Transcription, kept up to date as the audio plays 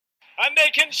and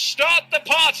they can start the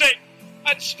party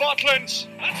at Spotland.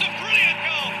 That's a brilliant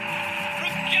goal from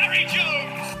Gary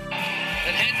Jones.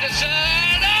 And Henderson,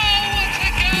 oh, what a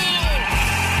goal!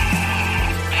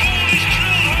 Goal is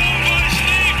drilled home by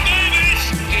Steve Davis.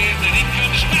 And then in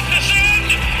comes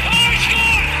Matheson. Oh, he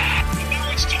scored! And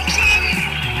now it's Thompson.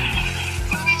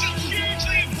 That is a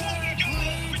hugely important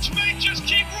goal, which may just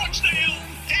keep Rochdale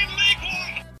in League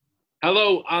One.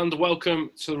 Hello and welcome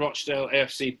to the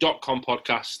RochdaleAFC.com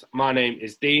podcast. My name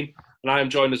is Dean and I am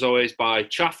joined as always by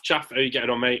Chaff. Chaff, how are you getting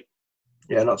on, mate?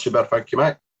 Yeah, not too bad, thank you,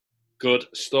 mate. Good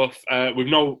stuff. We've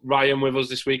no Ryan with us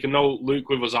this week and no Luke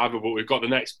with us either, but we've got the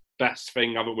next best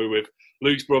thing, haven't we, with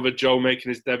Luke's brother Joe making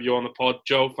his debut on the pod.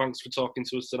 Joe, thanks for talking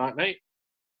to us tonight, mate.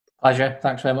 Pleasure.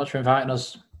 Thanks very much for inviting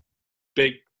us.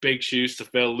 Big shoes to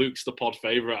fill. Luke's the pod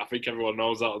favourite. I think everyone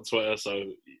knows that on Twitter, so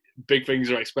big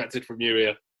things are expected from you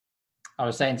here. I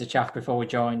was saying to Chaff before we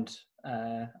joined,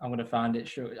 I'm going to find it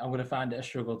a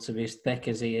struggle to be as thick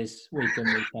as he is week in,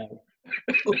 week out.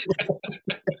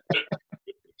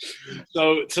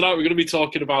 So tonight we're going to be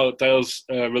talking about Dale's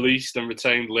released and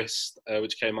retained list,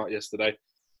 which came out yesterday.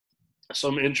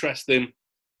 Some interesting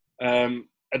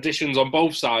additions on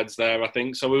both sides there, I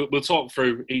think. So we'll talk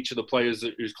through each of the players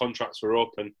whose contracts were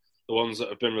up and the ones that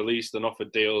have been released and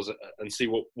offered deals and see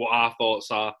what our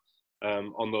thoughts are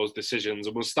on those decisions.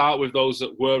 And we'll start with those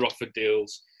that were offered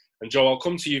deals. And Joe, I'll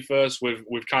come to you first with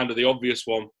kind of the obvious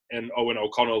one in Owen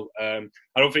O'Connell. I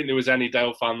don't think there was any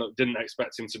Dale fan that didn't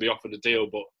expect him to be offered a deal,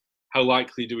 but how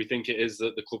likely do we think it is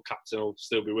that the club captain will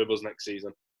still be with us next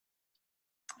season?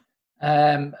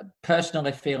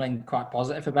 Personally feeling quite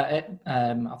positive about it.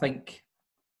 I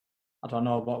don't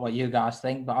know what you guys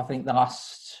think, but I think the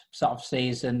last sort of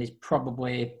season he's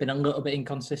probably been a little bit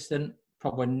inconsistent.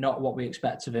 Probably not what we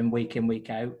expect of him week in, week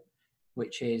out,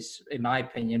 which is, in my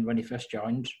opinion, when he first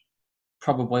joined,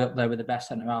 probably up there with the best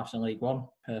centre-halves in League One,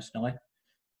 personally.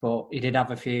 But he did have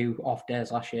a few off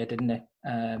days last year, didn't he?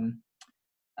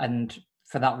 And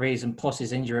for that reason, plus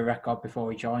his injury record before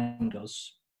he joined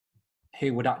us,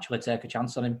 who would actually take a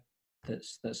chance on him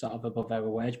that's sort of above our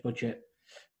wage budget?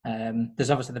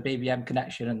 There's obviously the BBM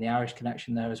connection and the Irish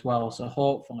connection there as well, so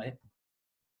hopefully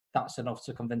that's enough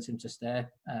to convince him to stay.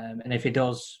 And if he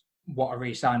does, what a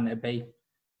re-signing it'd be.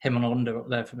 Him and Lunda up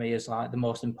there for me is like the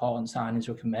most important signings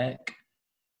we can make,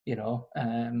 you know.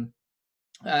 And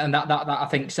that I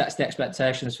think sets the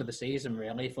expectations for the season,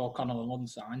 really. If O'Connell and Lund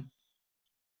sign,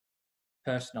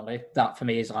 personally, that for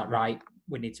me is like, right,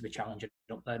 we need to be challenging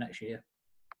up there next year.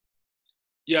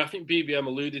 Yeah, I think BBM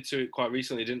alluded to it quite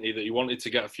recently, didn't he, that he wanted to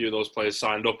get a few of those players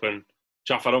signed up. And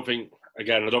Chaff, I don't think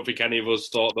any of us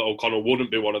thought that O'Connell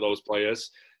wouldn't be one of those players.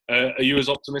 Are you as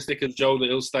optimistic as Joe that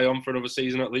he'll stay on for another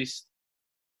season at least?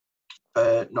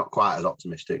 Not quite as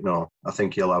optimistic, no. I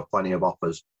think he'll have plenty of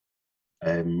offers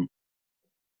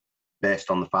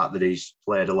based on the fact that he's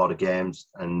played a lot of games,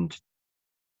 and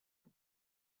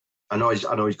I know he's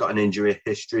got an injury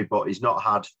history, but he's not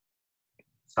had a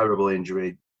terrible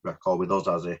injury record with us,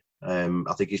 has he?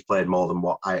 I think he's played more than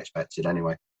what I expected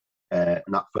anyway. And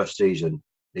that first season,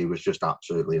 he was just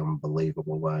absolutely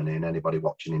unbelievable, weren't he? And anybody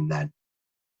watching him then,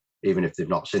 even if they've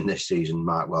not seen this season,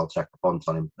 might well take a punt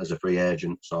on him as a free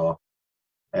agent. So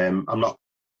I'm not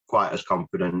quite as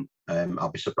confident.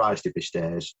 I'll be surprised if he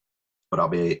stays, but I'll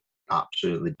be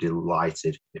absolutely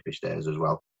delighted if he stays as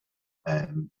well.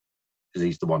 Because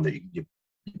he's the one that you're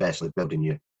basically building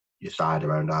your side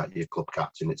around, your club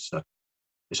captain. It's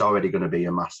already going to be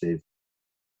a massive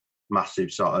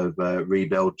sort of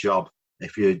rebuild job.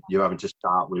 If you're having to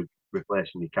start with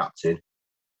replacing your captain,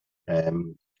 it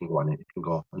can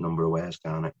go a number of ways,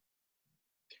 can't it?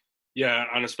 Yeah,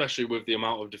 and especially with the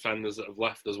amount of defenders that have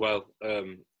left as well.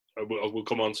 We'll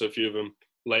come on to a few of them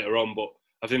later on, but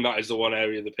I think that is the one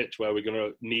area of the pitch where we're going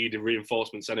to need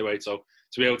reinforcements anyway. So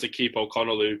to be able to keep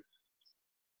O'Connell, who,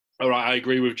 all right, I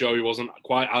agree with Joe, he wasn't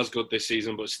quite as good this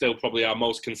season, but still probably our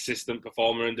most consistent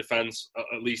performer in defence,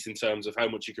 at least in terms of how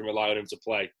much you can rely on him to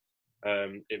play.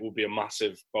 It will be a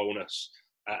massive bonus.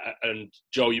 And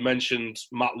Joe, you mentioned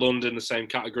Matt Lund in the same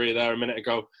category there a minute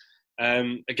ago.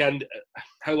 Again,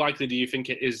 how likely do you think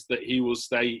it is that he will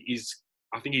stay?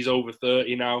 I think he's over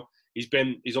 30 now. He's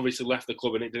obviously left the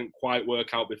club and it didn't quite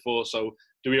work out before. So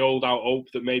do we hold out hope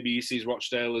that maybe he sees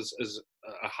Rochdale as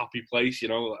a happy place, you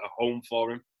know, a home for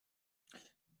him?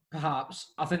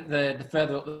 Perhaps. I think the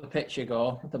further up the pitch you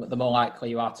go, the more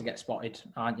likely you are to get spotted,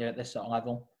 aren't you, at this sort of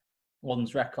level?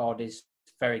 Lund's record is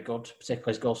very good,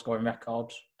 particularly his goal-scoring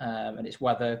record, and it's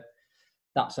whether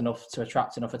that's enough to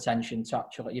attract enough attention to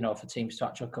actually, you know, for teams to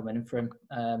actually come in for him.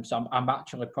 So I'm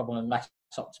actually probably less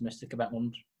optimistic about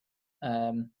Lund.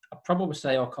 I'd probably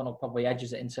say O'Connell probably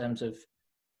edges it in terms of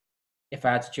if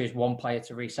I had to choose one player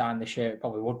to re-sign this year, it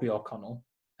probably would be O'Connell.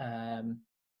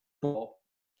 But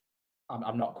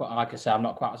I'm not quite, like I say, I'm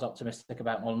not quite as optimistic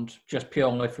about Lund, just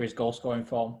purely for his goal scoring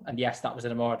form. And yes, that was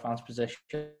in a more advanced position,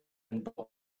 but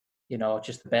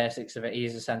just the basics of it.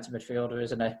 He's a centre midfielder,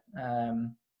 isn't he?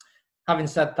 Having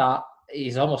said that,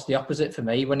 he's almost the opposite for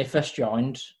me. When he first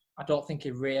joined, I don't think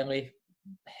he really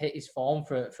hit his form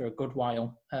for a good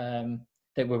while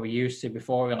that we were used to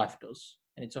before he left us.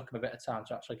 And it took him a bit of time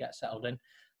to actually get settled in.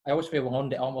 I always feel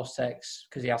Lund, it almost takes,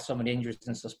 because he has so many injuries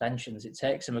and suspensions, it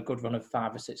takes him a good run of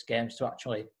 5 or 6 games to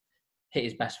actually hit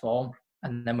his best form.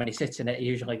 And then when he sits in it, he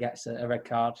usually gets a red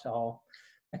card or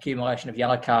accumulation of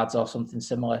yellow cards or something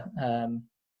similar.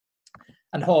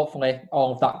 And hopefully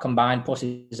all of that combined, plus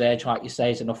his age, like you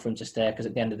say, is enough for him to stay, because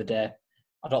at the end of the day,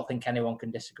 I don't think anyone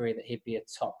can disagree that he'd be a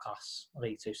top-class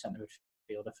League Two centre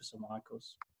midfielder for someone like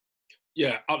us.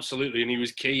 Yeah, absolutely. And he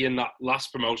was key in that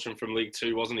last promotion from League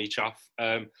Two, wasn't he, Chaff?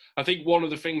 I think one of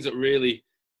the things that really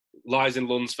lies in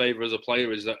Lund's favour as a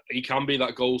player is that he can be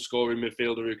that goal-scoring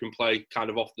midfielder who can play kind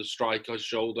of off the striker's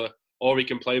shoulder, or he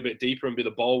can play a bit deeper and be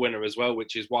the ball winner as well,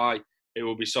 which is why it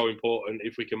will be so important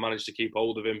if we can manage to keep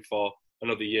hold of him for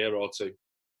another year or two.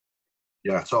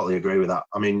 Yeah, I totally agree with that.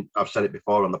 I mean, I've said it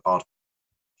before on the pod.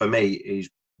 For me, he's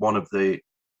one of the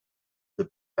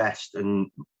best and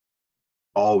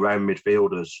all-round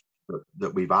midfielders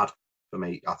that we've had. For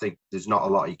me, I think there's not a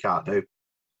lot he can't do.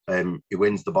 He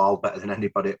wins the ball better than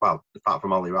anybody. Well, apart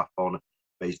from Ollie Rathbone,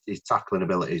 but his tackling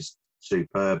ability is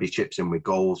superb. He chips in with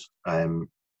goals. I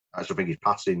actually think his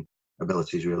passing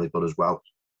ability is really good as well.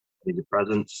 He's a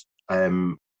presence.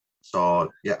 So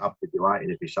yeah, I'd be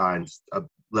delighted if he signs. A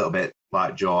little bit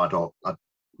like Joe,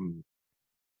 I'm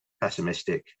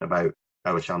pessimistic about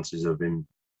our chances of him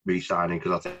re-signing,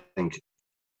 because I think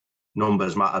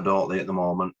numbers matter, don't they, at the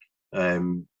moment?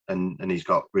 And he's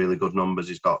got really good numbers.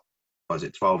 He's got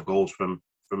 12 goals from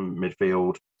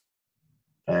midfield.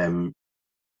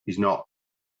 He's not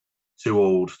too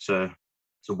old to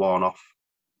warn off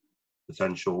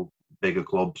potential bigger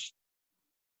clubs,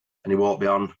 and he won't be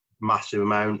on massive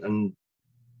amount. And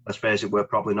let's face it, we're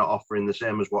probably not offering the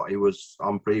same as what he was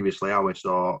on previously, are we?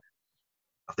 So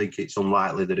I think it's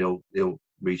unlikely that he'll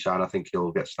re-sign. I think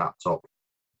he'll get snapped up,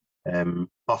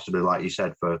 possibly like you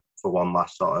said for one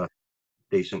last sort of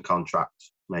decent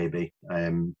contract, maybe.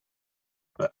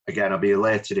 But again, I'll be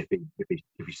elated if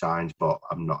he signs, but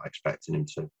I'm not expecting him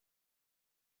to.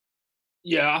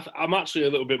 Yeah, I'm actually a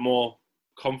little bit more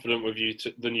confident with you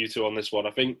than you two on this one.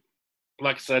 I think,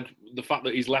 like I said, the fact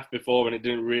that he's left before and it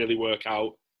didn't really work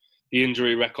out, the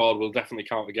injury record will definitely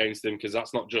count against him, because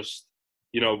that's not just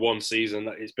one season.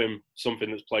 That it's been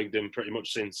something that's plagued him pretty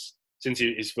much since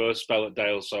his first spell at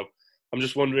Dale. So I'm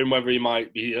just wondering whether he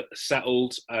might be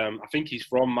settled. I think he's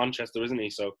from Manchester, isn't he?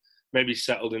 So maybe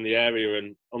settled in the area,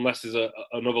 and unless there's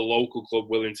another local club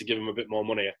willing to give him a bit more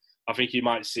money, I think he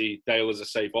might see Dale as a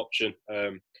safe option.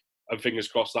 And fingers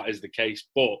crossed that is the case.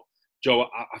 But Joe,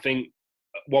 I think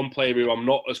one player who I'm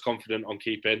not as confident on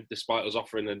keeping, despite us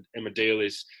offering him a deal,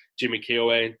 is Jimmy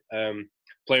Keohane.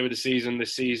 Player of the season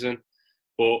this season,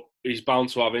 but he's bound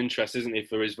to have interest, isn't he,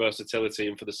 for his versatility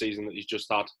and for the season that he's just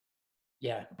had?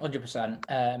 Yeah,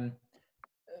 100%.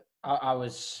 I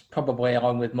was probably,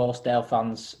 along with most Dale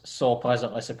fans, so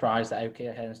pleasantly surprised at how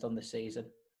Keohane's done this season.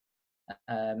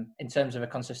 In terms of a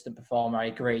consistent performer, I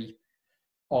agree.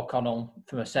 O'Connell,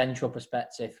 from a central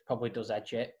perspective, probably does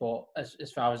edge it. But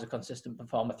as far as a consistent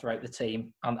performer throughout the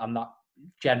team, and that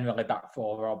generally back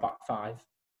 4 or back 5,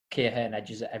 Keohane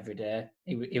edges it every day.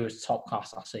 He was top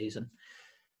class last season.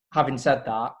 Having said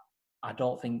that, I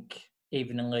don't think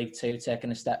even in League Two,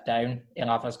 taking a step down, he'll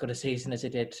have as good a season as he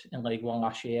did in League One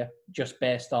last year, just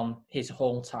based on his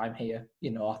whole time here.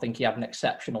 I think he had an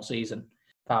exceptional season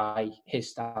by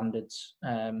his standards.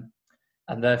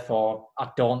 And therefore, I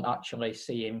don't actually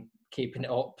see him keeping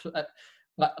it up.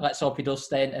 Let's hope he does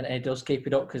stay and he does keep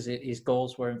it up, because his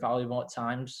goals were invaluable at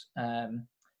times.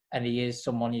 And he is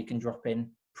someone you can drop in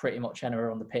pretty much anywhere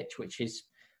on the pitch, which is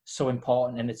so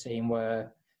important in a team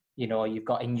where, you've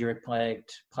got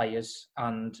injury-plagued players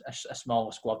and a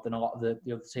smaller squad than a lot of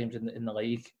the other teams in the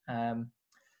league.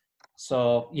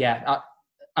 So, yeah,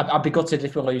 I'd be gutted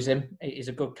if we lose him. He's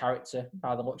a good character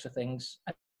by the looks of things,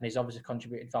 and he's obviously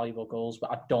contributed valuable goals, but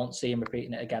I don't see him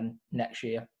repeating it again next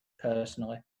year,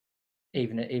 personally,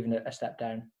 even a step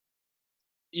down.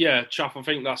 Yeah, Chaff, I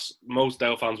think most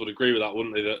Dale fans would agree with that,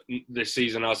 wouldn't they? That this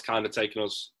season has kind of taken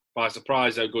us by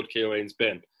surprise how good Keohane's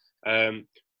been.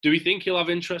 Do we think he'll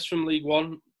have interest from League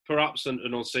One, perhaps, and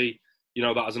we'll see,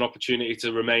 that as an opportunity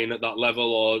to remain at that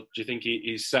level, or do you think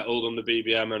he's settled on the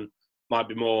BBM and might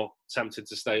be more tempted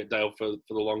to stay at Dale for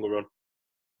the longer run?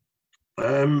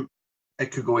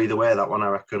 It could go either way, that one, I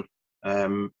reckon.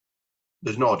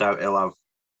 There's no doubt he'll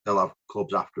have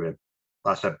clubs after him.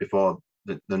 Like I said before,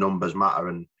 the numbers matter,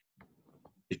 and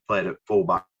he's played at full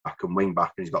back and wing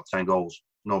back, and he's got 10 goals.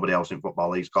 Nobody else in football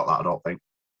league's got that, I don't think.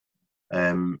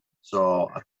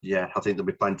 So yeah, I think there'll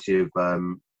be plenty of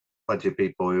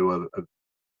people who have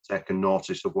taken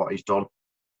notice of what he's done.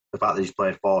 The fact that he's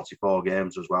played 44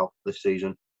 games as well this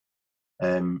season.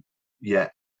 Yeah.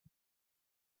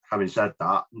 Having said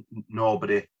that,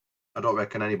 nobody, I don't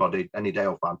reckon anybody, any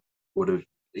Dale fan, would have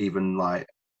even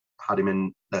had him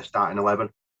in their starting 11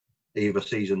 either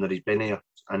season that he's been here.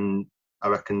 And I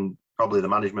reckon probably the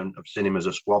management have seen him as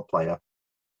a squad player,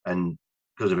 and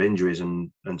because of injuries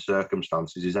and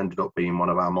circumstances, he's ended up being one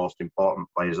of our most important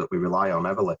players that we rely on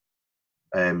heavily.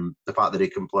 The fact that he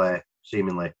can play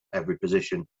seemingly every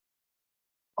position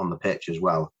on the pitch as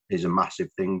well is a massive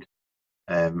thing,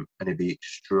 and he'd be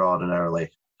extraordinarily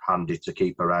handy to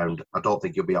keep around. I don't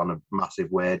think he'll be on a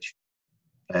massive wage.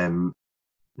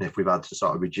 If we've had to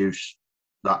sort of reduce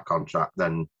that contract,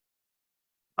 then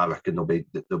I reckon there'll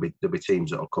be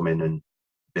teams that will come in and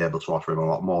be able to offer him a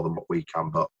lot more than what we can.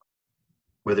 But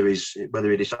whether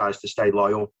he decides to stay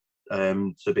loyal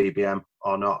to BBM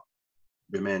or not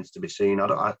remains to be seen.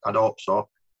 I'd hope so.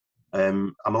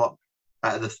 I'm a lot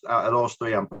out of those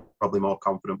three. I'm probably more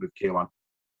confident with Keown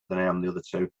than I am the other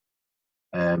two.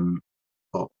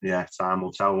 But yeah, time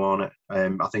will tell, won't it?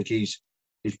 I think he's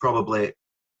probably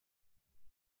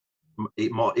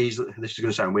more easily. This is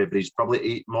going to sound weird, but he's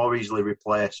probably more easily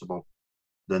replaceable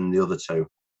than the other two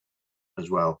as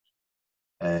well.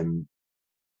 And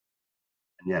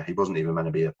yeah, he wasn't even meant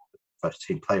to be a first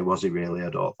team player, was he? Really, I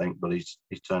don't think. But he's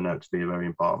turned out to be a very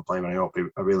important player, and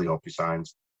I really hope he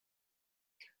signs.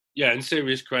 Yeah, and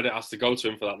serious credit has to go to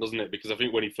him for that, doesn't it? Because I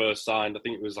think when he first signed, I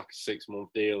think it was like a 6-month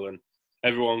deal, and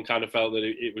everyone kind of felt that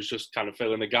it was just kind of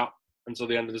filling a gap until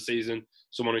the end of the season,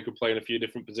 someone who could play in a few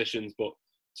different positions. But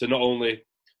to not only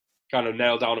kind of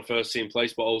nail down a first team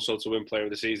place, but also to win player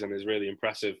of the season is really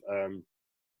impressive.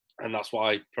 And that's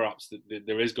why perhaps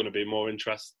there is going to be more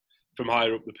interest from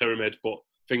higher up the pyramid, but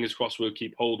fingers crossed we'll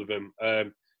keep hold of him.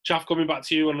 Chaff, coming back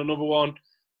to you on another one.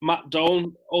 Matt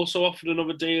Doan also offered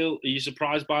another deal. Are you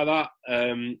surprised by that?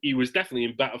 He was definitely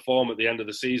in better form at the end of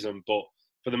the season, but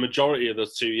for the majority of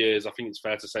those 2 years, I think it's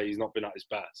fair to say he's not been at his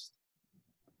best.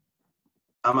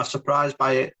 Am I surprised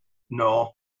by it?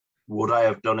 No. Would I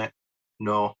have done it?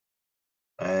 No.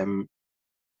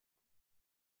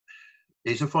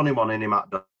 It's a funny one, isn't he,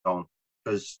 Matt Doan?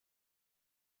 Because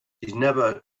he's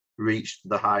never reached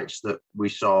the heights that we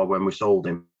saw when we sold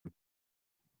him.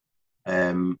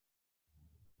 And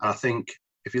I think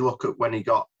if you look at when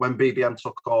BBM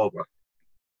took over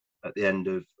at the end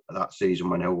of that season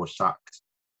when Hill was sacked,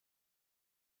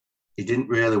 he didn't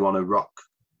really want to rock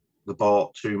the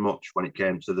boat too much when it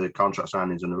came to the contract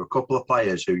signings. And there were a couple of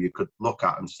players who you could look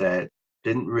at and say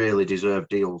didn't really deserve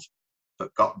deals,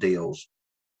 but got deals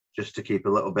just to keep a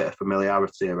little bit of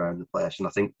familiarity around the place. And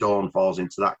I think Doan falls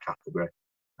into that category.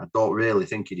 I don't really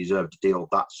think he deserved a deal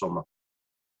that summer.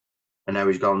 And now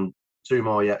he's gone 2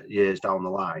 more years down the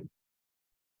line.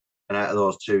 And out of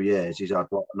those 2 years, he's had,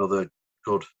 another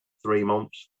good 3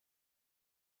 months.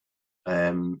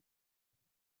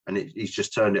 And he's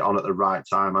just turned it on at the right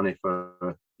time, hasn't he,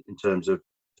 in terms of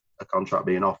a contract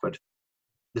being offered.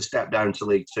 The step down to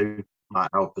League Two might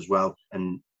help as well.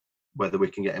 And whether we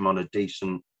can get him on a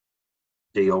decent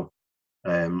deal,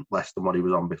 less than what he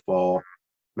was on before,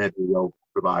 maybe he'll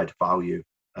provide value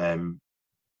for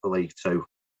League Two.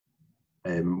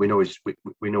 We know his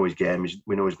game.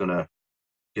 We know he's going to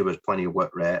give us plenty of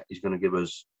work rate. He's going to give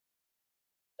us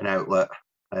an outlet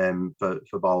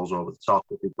for balls over the top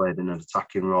if he played in an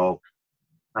attacking role,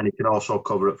 and he can also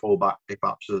cover at full back if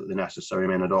absolutely necessary. I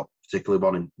mean, I don't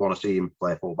particularly want to see him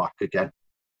play full back again,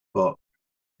 but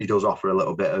he does offer a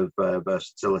little bit of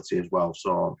versatility as well.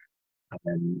 So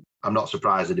I'm not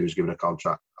surprised that he was given a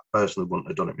contract. I personally wouldn't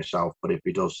have done it myself, but if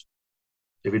he does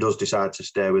decide to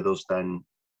stay with us, then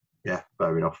yeah,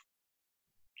 fair enough.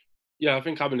 Yeah, I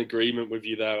think I'm in agreement with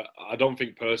you there. I don't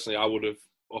think personally I would have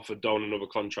offered Doan another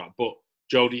contract. But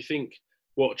Joe, do you think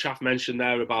what Chaff mentioned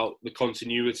there about the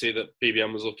continuity that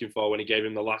BBM was looking for when he gave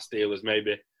him the last deal has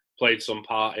maybe played some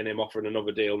part in him offering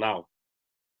another deal now?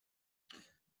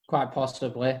 Quite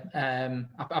possibly.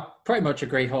 I pretty much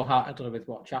agree wholeheartedly with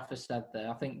what Chaff has said there.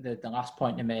 I think the last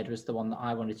point he made was the one that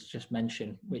I wanted to just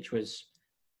mention, which was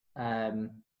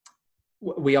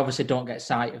we obviously don't get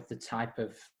sight of the type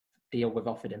of deal we've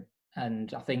offered him.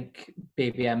 And I think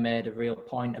BBM made a real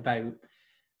point about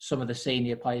some of the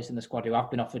senior players in the squad who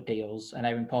have been offered deals and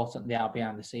how important they are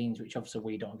behind the scenes, which obviously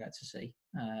we don't get to see.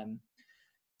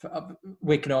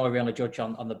 we can only really judge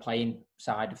on the playing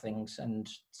side of things. And,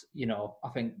 I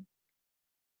think,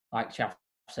 like Chaff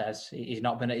says, he's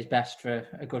not been at his best for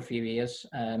a good few years.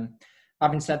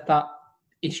 Having said that,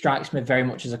 he strikes me very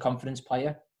much as a confidence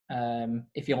player.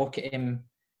 If you look at him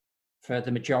for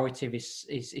the majority of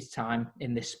his time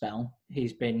in this spell,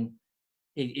 he's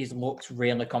looked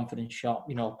really confident shot,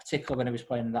 particularly when he was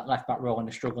playing that left-back role in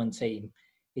a struggling team.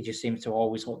 He just seems to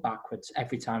always look backwards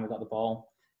every time he got the ball.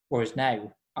 Whereas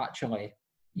now, actually,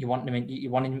 you want him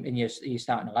in your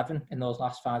starting 11 in those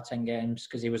last 5-10 games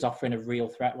because he was offering a real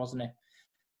threat, wasn't he?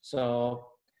 So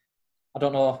I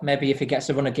don't know. Maybe if he gets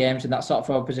a run of games in that sort of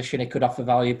forward position, he could offer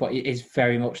value, but it is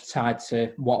very much tied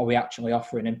to what are we actually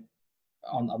offering him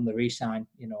on the re-sign.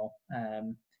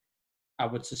 I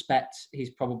would suspect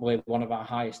he's probably one of our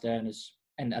highest earners,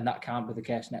 and that can't be the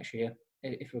case next year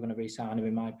if we're going to re-sign him,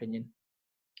 in my opinion.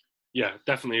 Yeah,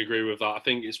 definitely agree with that. I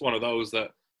think it's one of those that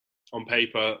on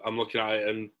paper I'm looking at it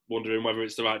and wondering whether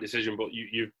it's the right decision, but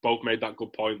you've both made that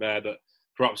good point there that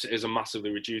perhaps it is a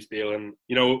massively reduced deal, and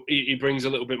he brings a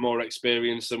little bit more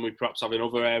experience than we perhaps have in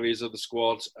other areas of the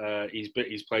squad. He's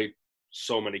played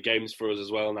so many games for us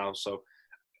as well now, so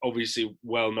obviously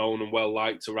well known and well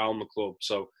liked around the club.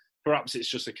 So perhaps it's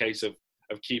just a case of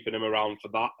keeping him around for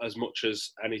that as much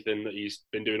as anything that he's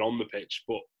been doing on the pitch.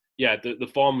 But yeah,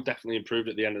 the form definitely improved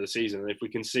at the end of the season, and if we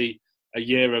can see a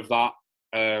year of that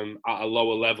at a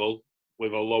lower level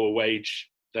with a lower wage,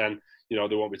 then there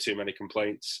won't be too many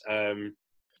complaints.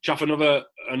 Chaff, another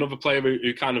player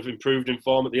who kind of improved in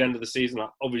form at the end of the season,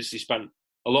 obviously spent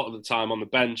a lot of the time on the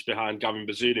bench behind Gavin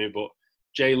Bazunu, but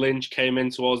Jay Lynch came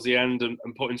in towards the end and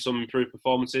put in some improved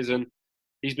performances, and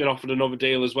he's been offered another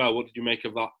deal as well. What did you make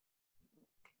of that?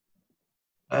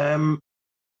 I'm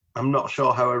not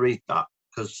sure how I read that,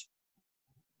 because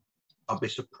I'll be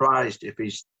surprised if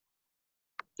he's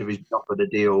offered a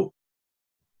deal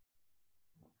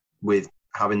with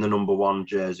having the number 1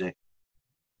 jersey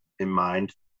in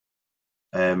mind.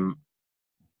 Again,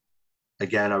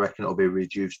 I reckon it'll be a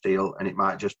reduced deal, and it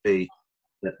might just be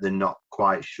that they're not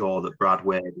quite sure that Brad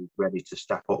Wade is ready to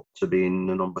step up to being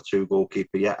the number 2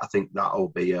 goalkeeper yet. I think that'll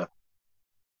be a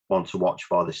one to watch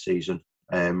for this season.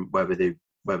 Whether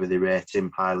they rate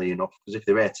him highly enough, because if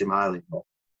they rate him highly enough,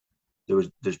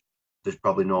 there's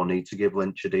probably no need to give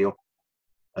Lynch a deal.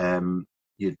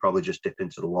 You'd probably just dip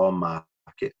into the loan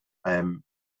market.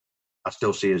 I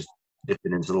still see us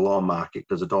dipping into the loan market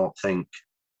because I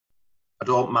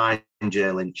don't mind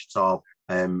Jay Lynch at all.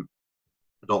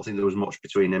 I don't think there was much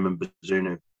between him and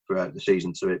Bazunu throughout the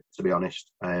season, to be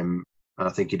honest. And I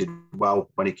think he did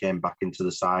well when he came back into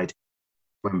the side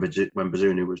when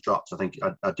Bazunu was dropped.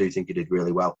 I do think he did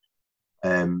really well.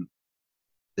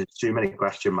 There's too many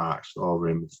question marks over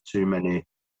him. There's too many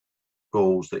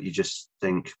goals that you just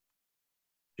think,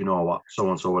 you know what,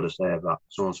 so-and-so would have saved that.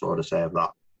 So-and-so would have saved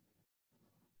that.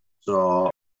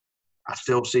 So I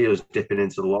still see us dipping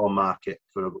into the loan market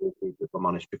for a goalkeeper, if I'm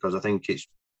honest, because I think it's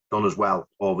done as well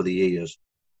over the years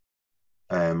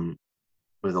with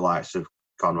the likes of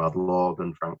Conrad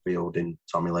Logan, Frank Fielding,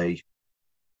 Tommy Lee,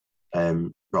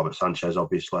 Robert Sanchez,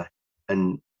 obviously.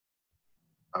 And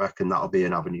I reckon that'll be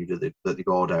an avenue that they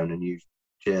go down and use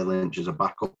Jay Lynch as a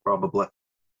backup, probably.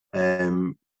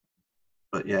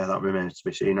 But yeah, that remains to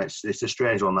be seen. It's a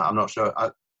strange one that I'm not sure.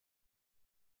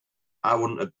 I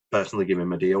wouldn't have personally give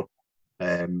him a deal.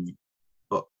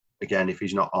 But again, if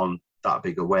he's not on that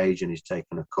big a wage and he's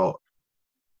taking a cut,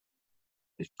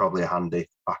 it's probably a handy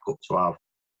backup to have.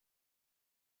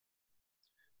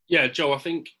 Yeah, Joe, I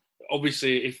think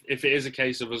obviously if it is a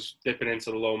case of us dipping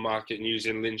into the loan market and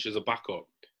using Lynch as a backup,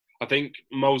 I think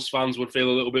most fans would feel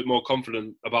a little bit more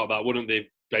confident about that, wouldn't they,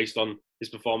 based on his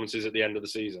performances at the end of the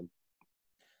season?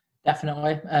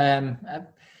 Definitely.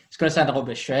 It's going to sound a little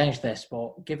bit strange, this,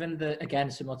 but given again,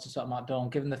 similar to sort of Matt Dunn,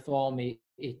 given the form he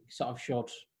sort of showed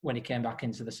when he came back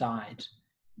into the side,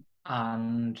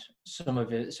 and some of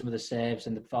the saves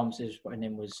and the performances putting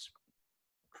in was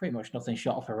pretty much nothing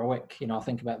short of heroic. I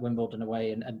think about Wimbledon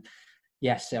away, and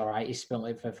yes, all right, he spilled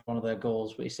it for one of their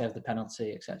goals, but he saved the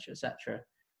penalty, etc., etc.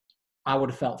 I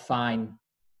would have felt fine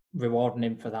rewarding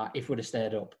him for that if we'd have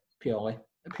stayed up, purely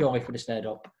if we'd have stayed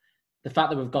up. The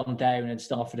fact that we've gone down and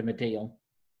still offered him a deal,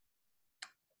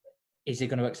 is he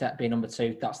going to accept being number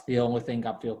 2? That's the only thing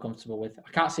I'd feel comfortable with. I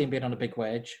can't see him being on a big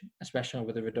wage, especially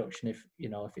with a reduction if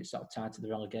it's sort of tied to the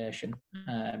relegation,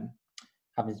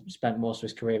 having spent most of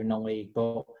his career in non-league.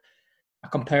 But I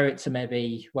compare it to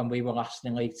maybe when we were last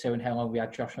in League 2 and how long we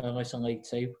had Josh Lewis in League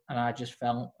 2, and I just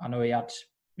felt, I know he had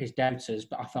his doubters,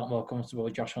 but I felt more comfortable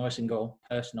with Josh Lewis in goal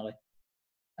personally,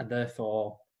 and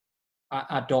therefore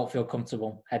I don't feel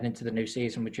comfortable heading into the new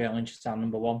season with Jay Lynch as our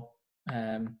number 1.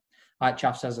 Like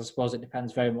Chaff says, I suppose it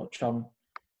depends very much on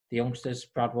the youngsters,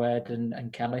 Brad Wade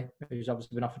and Kelly, who's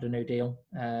obviously been offered a new deal,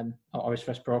 or his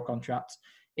first pro contract.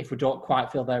 If we don't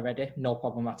quite feel they're ready, no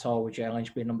problem at all with Jay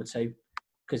Lynch being number 2,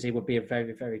 because he would be a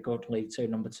very, very good League 2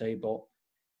 number 2, but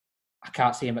I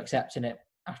can't see him accepting it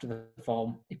after the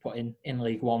form he put in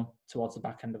League 1 towards the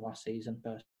back end of last season,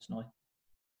 personally.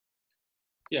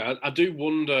 Yeah, I do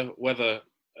wonder whether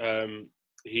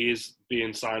he is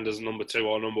being signed as number 2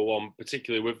 or number 1,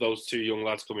 particularly with those 2 young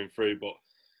lads coming through, but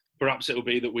perhaps it'll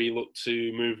be that we look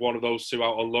to move one of those 2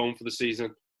 out on loan for the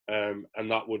season, and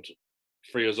that would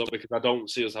free us up, because I don't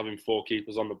see us having 4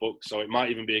 keepers on the books. So it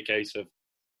might even be a case of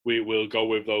we will go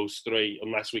with those 3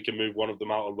 unless we can move one of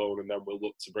them out on loan, and then we'll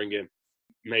look to bring in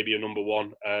maybe a number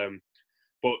 1.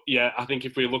 But yeah, I think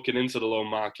if we're looking into the loan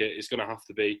market, it's going to have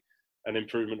to be an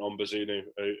improvement on Bazunu,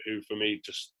 who for me,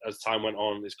 just as time went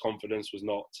on, his confidence was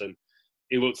knocked and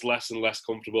he looked less and less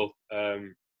comfortable.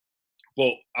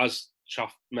 But as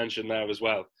Chaff mentioned there as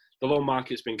well, the loan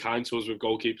market's been kind to us with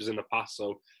goalkeepers in the past,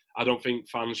 so I don't think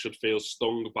fans should feel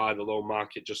stung by the loan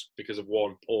market just because of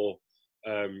one poor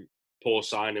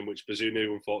signing, which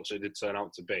Bazunu unfortunately did turn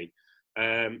out to be.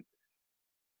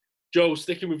 Joe,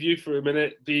 sticking with you for a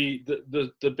minute, the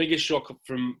biggest shock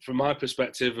from my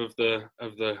perspective of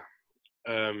the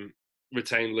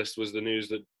retained list was the news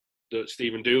that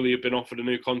Stephen Dooley had been offered a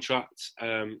new contract.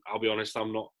 I'll be honest,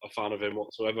 I'm not a fan of him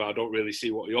whatsoever. I don't really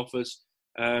see what he offers.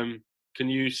 Can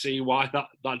you see why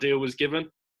that deal was given?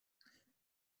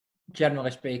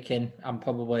 Generally speaking, I'm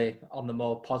probably on the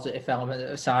more positive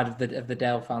element side of the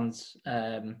Dale fans,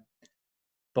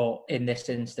 but in this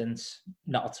instance,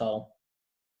 not at all.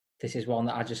 This is one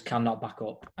that I just cannot back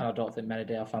up, and I don't think many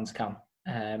Dale fans can.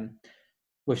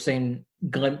 We've seen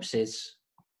glimpses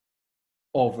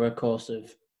over a course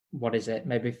of, what is it,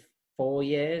 maybe 4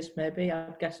 years, maybe,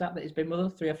 I'd guess that he's been with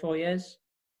us, 3 or 4 years.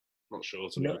 Not sure.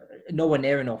 Nowhere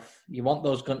near enough. You want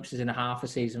those glimpses in a half a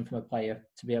season from a player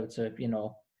to be able to,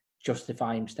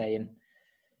 justify him staying.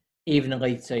 Even in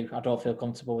League 2, I don't feel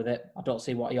comfortable with it. I don't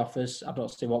see what he offers. I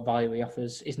don't see what value he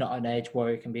offers. He's not at an age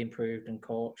where he can be improved and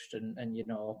coached and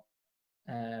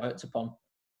worked upon.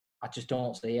 I just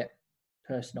don't see it,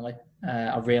 personally.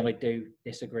 I really do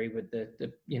disagree with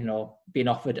the being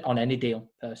offered on any deal,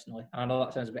 personally. I know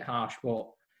that sounds a bit harsh, but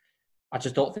I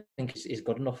just don't think he's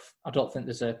good enough. I don't think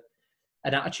there's an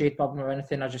attitude problem or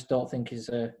anything. I just don't think he's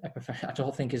a professional. I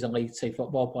don't think he's a League 2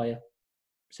 football player.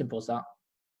 Simple as that.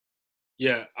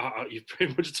 Yeah, you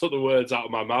pretty much took the words out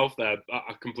of my mouth there.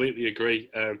 I completely agree.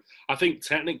 I think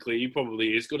technically he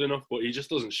probably is good enough, but he just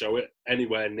doesn't show it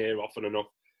anywhere near often enough.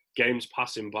 Games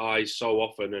passing by so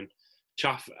often, and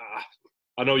Chaff,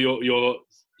 I know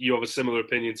you have a similar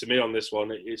opinion to me on this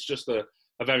one. It's just a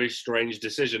very strange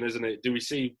decision, isn't it? Do we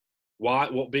see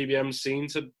what BBM's seen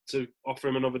to offer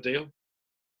him another deal?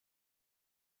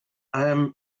 I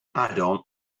don't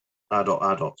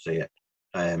see it.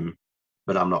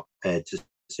 But I'm not prepared to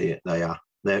see it.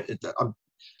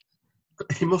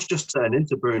 He must just turn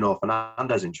into Bruno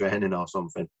Fernandes in training or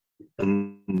something,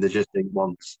 and they just think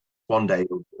one day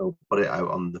he'll put it out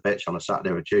on the pitch on a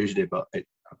Saturday or Tuesday. But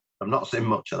I've not seen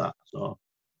much of that. So,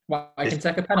 well, I can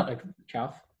take a penalty,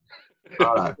 Chaff.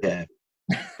 All right, yeah.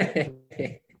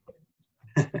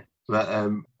 But I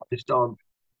just don't.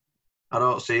 I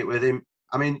don't see it with him.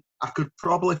 I mean, I could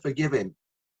probably forgive him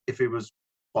if he was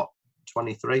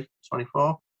 23,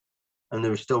 24, and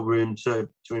there was still room to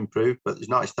improve, but he's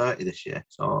not his 30 this year,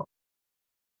 so,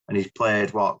 and he's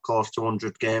played close to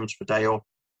 100 games for Dale,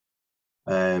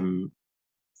 5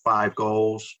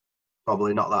 goals,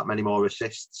 probably not that many more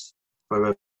assists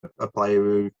for a player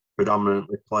who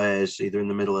predominantly plays either in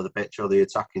the middle of the pitch or the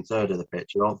attacking third of the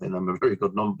pitch. I don't think them are very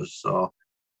good numbers, so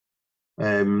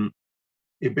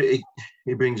he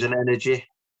brings an energy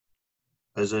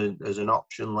as an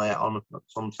option late on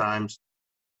sometimes.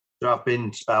 There have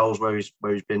been spells where he's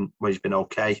been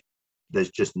okay.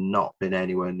 There's just not been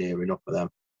anywhere near enough of them.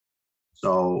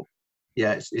 So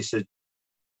yeah,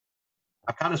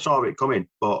 I kind of saw it coming,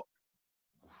 but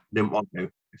didn't want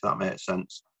to, if that makes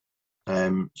sense.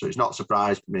 So it's not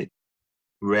surprised me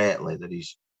greatly that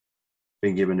he's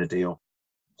been given a deal.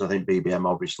 So I think BBM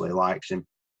obviously likes him.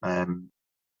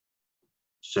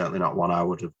 Certainly not one I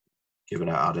would have given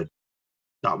out.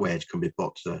 That wage can be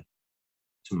put to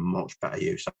much better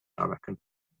use, I reckon.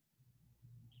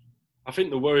 I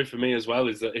think the worry for me as well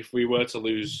is that if we were to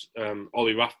lose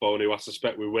Ollie Rathbone, who I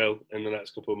suspect we will in the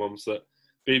next couple of months, that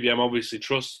BBM obviously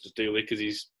trusts Dooley because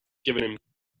he's given him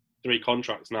 3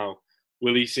 contracts now.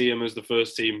 Will he see him as the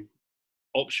first team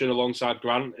option alongside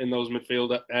Grant in those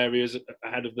midfield areas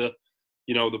ahead of the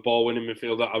ball winning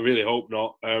midfielder? I really hope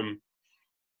not.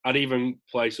 I'd even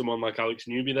play someone like Alex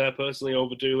Newby there personally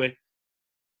over Dooley,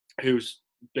 who's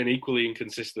been equally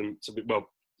inconsistent.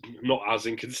 Not as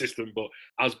inconsistent, but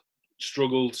has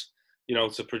struggled,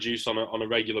 to produce on a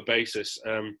regular basis.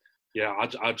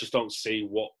 I just don't see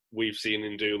what we've seen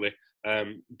in Dooley.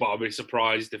 But I'll be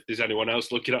surprised if there's anyone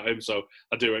else looking at him. So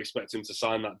I do expect him to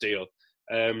sign that deal.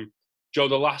 Joe,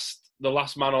 the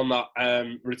last man on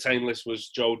that retained list was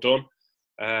Joe Dunn.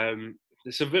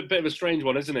 It's a bit of a strange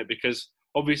one, isn't it? Because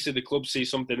obviously the club see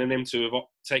something in him to have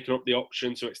taken up the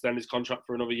option to extend his contract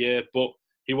for another year, but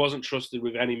he wasn't trusted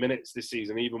with any minutes this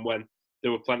season, even when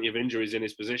there were plenty of injuries in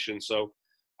his position. So,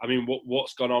 I mean,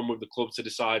 what's gone on with the club to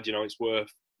decide, it's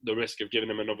worth the risk of giving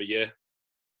him another year?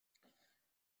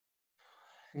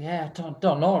 Yeah, I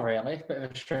don't know really. It's a bit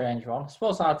of a strange one. I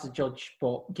suppose hard to judge,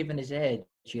 but given his age,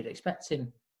 you'd expect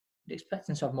him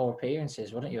to have more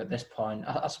appearances, wouldn't you, at this point?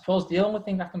 I suppose the only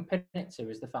thing I can pin it to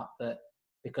is the fact that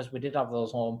because we did have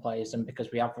those loan players and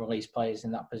because we have released players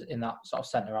in that sort of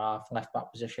centre half, left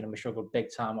back position, and we struggled big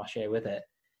time last year with it,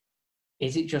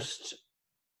 is it just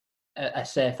a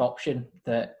safe option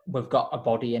that we've got a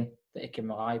body in that he can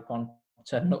rely upon,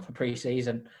 turning up for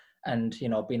pre-season and,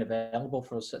 being available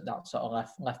for us at that sort of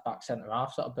left back centre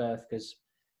half sort of berth, because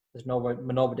there's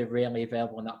nobody really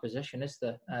available in that position, is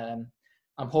there?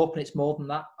 I'm hoping it's more than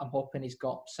that. I'm hoping he's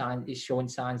showing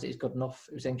signs that he's good enough.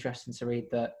 It was interesting to read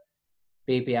that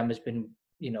BBM has been,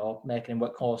 making him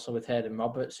work closer with Hayden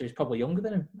Roberts, who's probably younger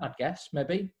than him, I'd guess,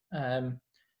 maybe.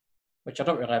 Which I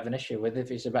don't really have an issue with if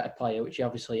he's a better player, which he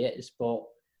obviously is. But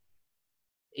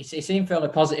he seemed fairly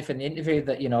positive in the interview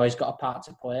that, he's got a part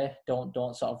to play. Don't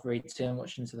sort of read too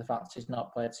much into the fact he's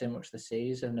not played too much this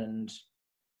season, and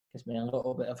gives me a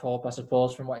little bit of hope, I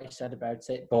suppose, from what he said about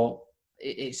it. But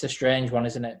it's a strange one,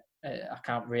 isn't it? I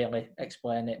can't really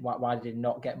explain it. Why did he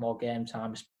not get more game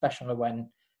time, especially when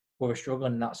we were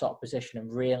struggling in that sort of position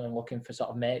and really looking for sort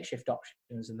of makeshift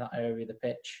options in that area of the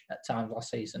pitch at times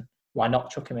last season? Why not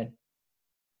chuck him in?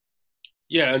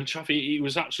 Yeah, and Chaffee, he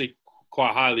was actually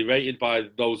quite highly rated by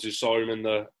those who saw him in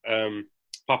the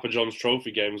Papa John's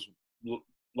Trophy games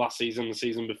last season, the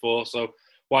season before. So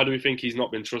why do we think he's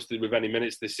not been trusted with any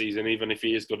minutes this season, even if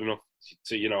he is good enough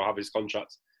to have his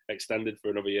contract extended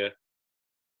for another year?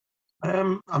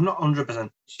 I'm not 100%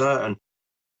 certain.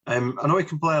 I know he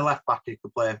can play left back, he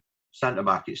could play centre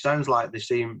back. It sounds like they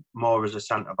see him more as a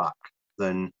centre back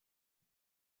than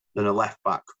a left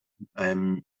back,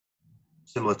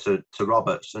 similar to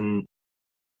Roberts. And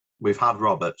we've had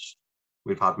Roberts,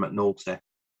 we've had McNulty,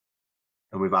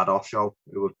 and we've had Osho,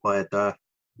 who have played there.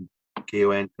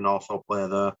 Keown can also play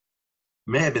there.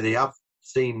 Maybe they have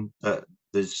seen that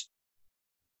there's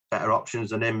better options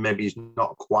than him. Maybe he's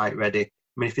not quite ready. I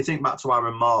mean, if you think back to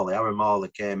Aaron Morley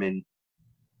came in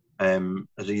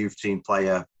as a youth team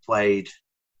player, played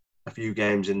a few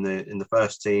games in the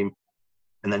first team,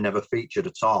 and then never featured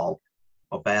at all,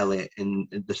 or barely in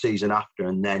the season after.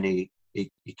 And then he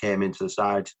came into the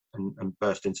side and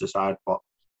burst into the side, but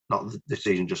not this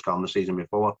season, just gone, the season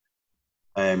before.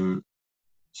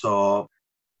 So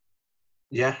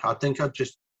yeah, I think I'd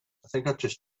just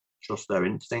trust their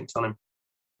instincts on him.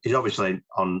 He's obviously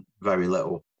on very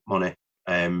little money,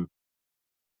 and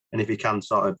if he can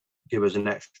sort of give us an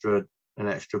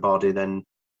extra body, then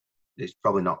it's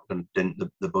probably not going to dent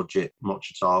the budget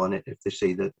much at all. And if they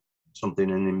see that something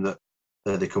in him that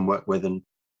they can work with and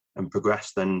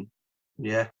progress, then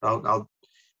yeah, I've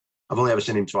only ever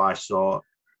seen him twice, so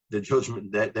the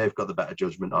judgment they've got the better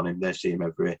judgment on him. They see him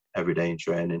every day in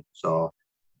training, so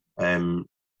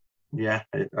yeah,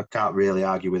 I can't really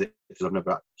argue with it because I've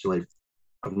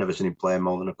never seen him play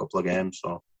more than a couple of games.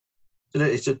 So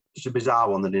it's a bizarre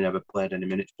one that he never played any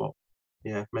minutes, but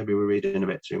yeah, maybe we're reading a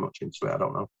bit too much into it. I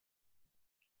don't know.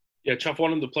 Yeah, Chaff,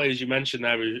 one of the players you mentioned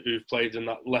there who've played in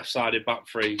that left-sided back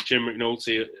three, Jim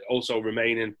McNulty, also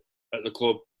remaining at the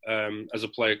club as a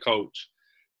player coach.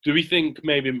 Do we think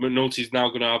maybe McNulty's now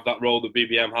going to have that role that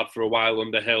BBM had for a while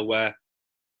under Hill, where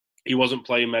he wasn't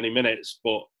playing many minutes,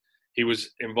 but he was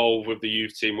involved with the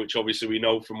youth team, which obviously we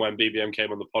know from when BBM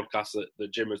came on the podcast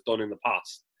that Jim has done in the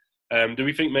past. Do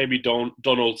we think maybe Don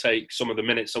will take some of the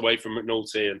minutes away from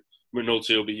McNulty, and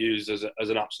McNulty will be used as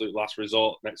an absolute last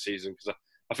resort next season? Because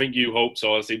I think you hope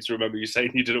so. I seem to remember you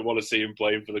saying you didn't want to see him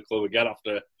playing for the club again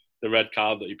after the red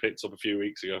card that he picked up a few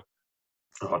weeks ago.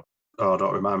 Oh,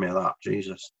 don't remind me of that.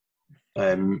 Jesus.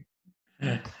 I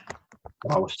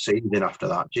was seething after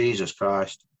that. Jesus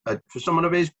Christ. For someone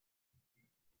of his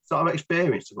sort of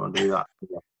experience to go and do that.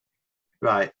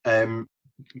 Right.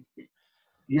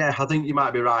 Yeah, I think you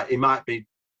might be right.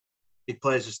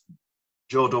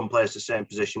 Joe Dunn plays the same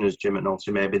position as Jim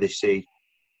McNulty. Maybe they see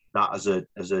that as a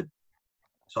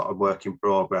sort of work in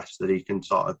progress that he can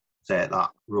sort of take that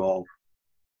role.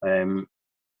 I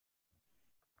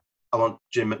want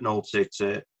Jim McNulty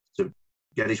to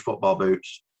get his football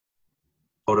boots,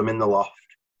 put them in the loft.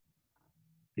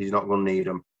 He's not going to need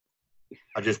them.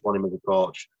 I just want him as a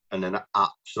coach and an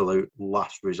absolute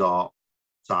last resort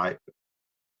type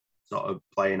sort of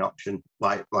playing option,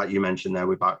 like you mentioned there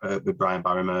with Brian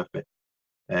Barry Murphy,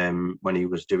 when he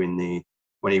was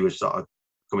sort of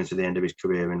coming to the end of his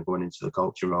career and going into the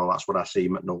coaching role. That's what I see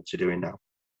McNulty doing now.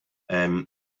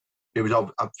 It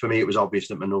was for me. It was obvious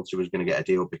that McNulty was going to get a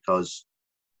deal because,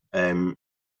 I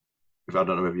don't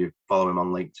know if you follow him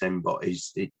on LinkedIn, but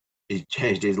he's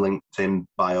changed his LinkedIn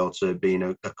bio to being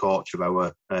a coach of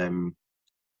our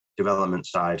development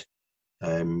side,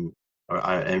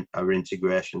 our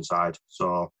integration side.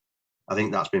 So I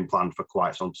think that's been planned for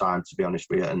quite some time, to be honest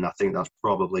with you. And I think that's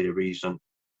probably a reason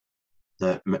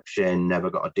that McShane never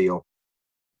got a deal,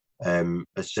 a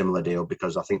similar deal,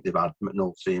 because I think they've had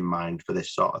McNulty in mind for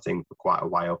this sort of thing for quite a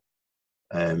while.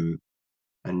 And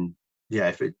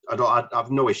yeah, I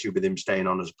have no issue with him staying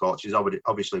on as a coach. He's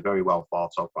obviously very well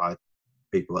thought of by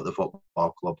people at the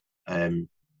football club. And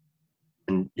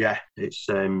yeah, it's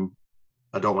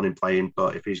I don't want him playing,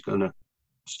 but if he's going to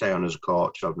stay on as a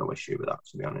coach, I have no issue with that,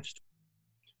 to be honest.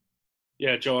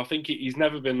 Yeah, Joe, I think he's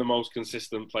never been the most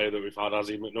consistent player that we've had, has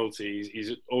he, McNulty?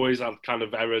 He's always had kind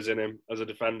of errors in him as a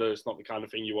defender. It's not the kind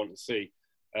of thing you want to see.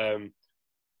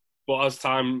 But as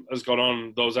time has gone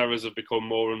on, those errors have become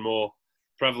more and more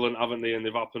prevalent, haven't they? And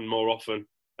they've happened more often.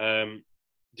 Do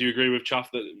you agree with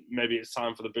Chaff that maybe it's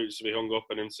time for the boots to be hung up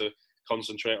and him to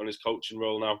concentrate on his coaching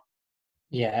role now?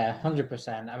 Yeah,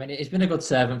 100%. I mean, he's been a good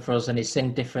servant for us, and he's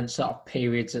seen different sort of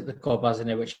periods at the club, hasn't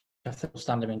he, which I think will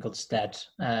stand him in good stead.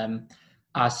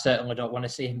 I certainly don't want to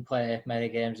see him play many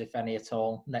games, if any at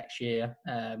all, next year.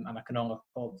 And I can only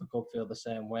hope the club feel the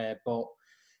same way. But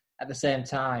at the same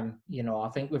time, I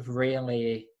think we've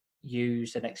really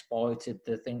used and exploited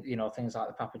things like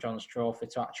the Papa John's Trophy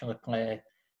to actually play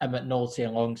a McNulty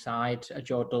alongside a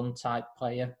Joe Dunn type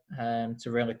player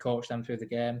to really coach them through the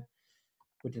game.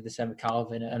 We did the same with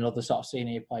Calvin and other sort of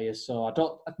senior players. So I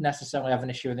don't necessarily have an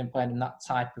issue with him playing in that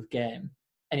type of game.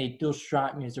 And he does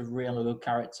strike me as a really good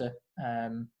character.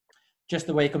 Just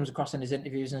the way he comes across in his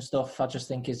interviews and stuff, I just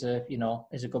think is a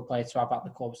good player to have at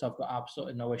the club. So I've got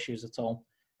absolutely no issues at all.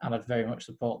 And I'd very much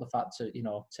support the fact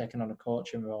that, taking on a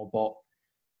coaching role. But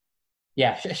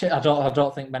yeah, I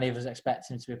don't think many of us expect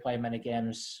him to be playing many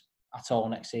games at all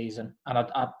next season. And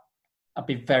I'd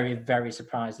be very, very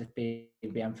surprised if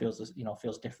BBM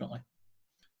feels differently.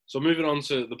 So moving on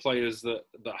to the players that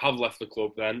have left the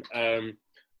club then.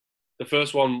 The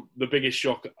first one, the biggest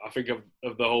shock, I think, of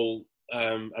the whole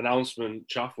announcement,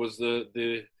 Chaff, was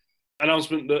the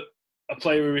announcement that a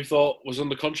player who we thought was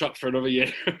under contract for another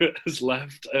year has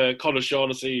left. Conor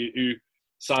Shaughnessy, who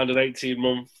signed an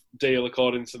 18-month deal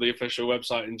according to the official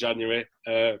website in January.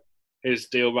 His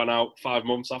deal ran out 5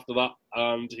 months after that,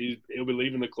 and he'll be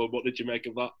leaving the club. What did you make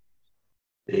of that?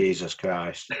 Jesus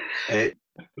Christ. I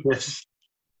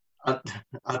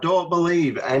don't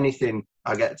believe anything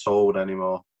I get told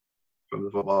anymore from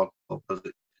the football club,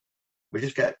 because we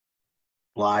just get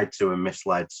lied to and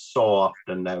misled so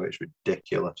often now. It's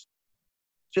ridiculous.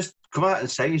 Just come out and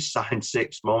say you signed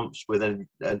 6 months with an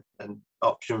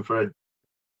option for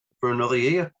another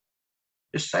year.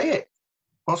 Just say it.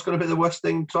 What's going to be the worst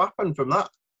thing to happen from that?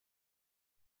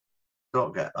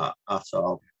 Don't get that at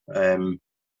all.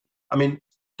 I mean,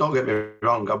 don't get me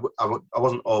wrong. I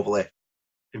wasn't overly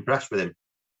impressed with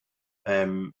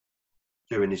him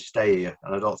during his stay here,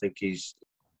 and I don't think he's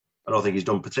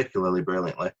done particularly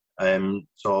brilliantly.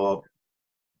 So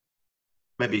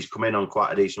maybe he's come in on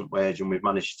quite a decent wage, and we've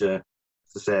managed to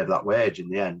save that wage in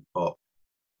the end. But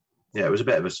yeah, it was a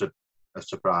bit of a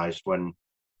surprise when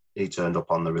he turned up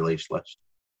on the release list.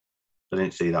 I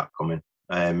didn't see that coming.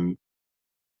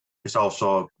 It's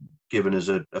also given us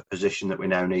a position that we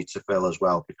now need to fill as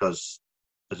well, because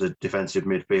as a defensive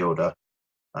midfielder,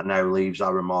 that now leaves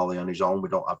Aaron Morley on his own. We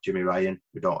don't have Jimmy Ryan.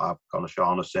 We don't have Conor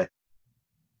Shaughnessy.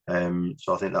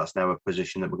 So I think that's now a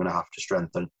position that we're going to have to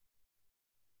strengthen.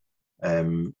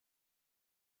 But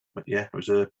yeah, it was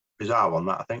a bizarre one,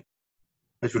 that, I think.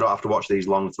 At least we don't have to watch these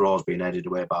long throws being headed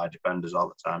away by defenders all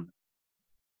the time.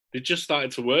 It just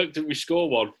started to work. Didn't we score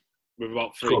one with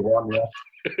about 3? Score one, yeah.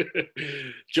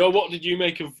 Joe, what did you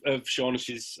make of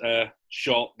Shaughnessy's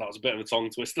short, that was a bit of a tongue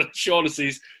twister,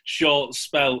 Shaughnessy's short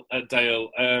spell at Dale?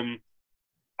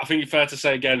 I think it's fair to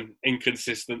say, again,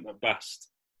 inconsistent at best.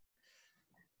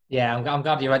 Yeah, I'm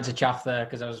glad you went to Chaff there,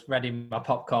 because I was ready my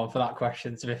popcorn for that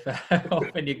question, to be fair,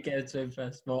 hoping you'd get it to him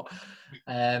first. But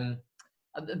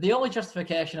The only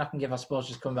justification I can give, I suppose,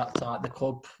 just coming back to like the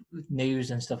club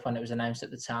news and stuff when it was announced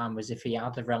at the time, was if he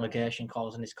had a relegation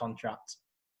clause in his contract,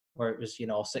 where it was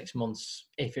 6 months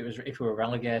if we were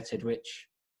relegated, which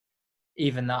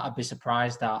even that I'd be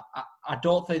surprised at. I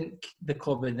don't think the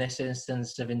club in this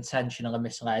instance have intentionally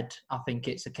misled. I think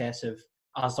it's a case of,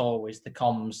 as always, the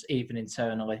comms, even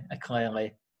internally, are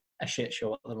clearly a shit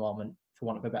show at the moment, for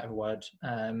want of a better word.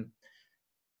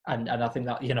 And I think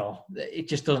that, it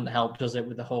just doesn't help, does it,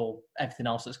 with the whole everything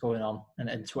else that's going on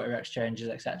and Twitter exchanges,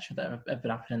 etc., that have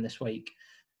been happening this week.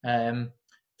 From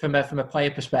a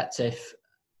player perspective,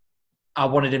 I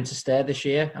wanted him to stay this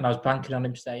year, and I was banking on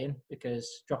him staying,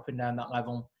 because dropping down that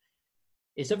level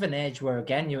is of an age where,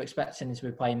 again, you're expecting him to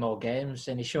be playing more games,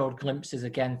 and he showed glimpses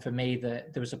again for me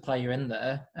that there was a player in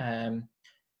there.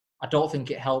 I don't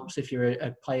think it helps if you're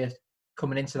a player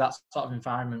coming into that sort of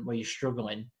environment where you're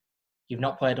struggling, you've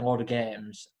not played a lot of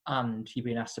games, and you've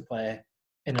been asked to play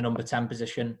in a number 10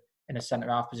 position, in a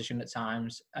centre-half position at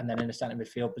times, and then in a centre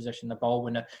midfield position, the ball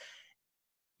winner.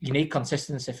 You need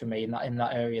consistency for me in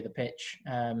that area of the pitch.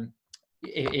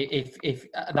 If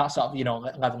that sort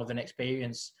of level of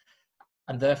inexperience,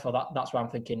 and therefore that's why I'm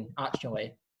thinking,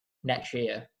 actually next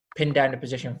year pin down a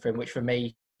position for him, which for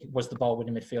me was the ball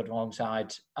winning midfield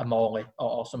alongside a Morley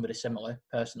or somebody similar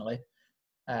personally,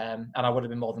 and I would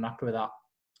have been more than happy with that.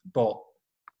 But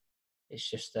it's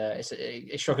just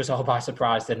it struck us all by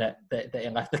surprise, didn't it, that he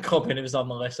left the club and it was on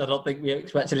the list. I don't think we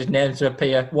expected his name to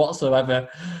appear whatsoever.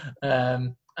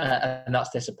 And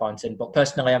that's disappointing. But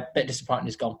personally, I'm a bit disappointed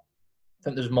he's gone. I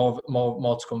think there's more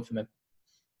to come from him.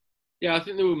 Yeah, I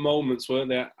think there were moments, weren't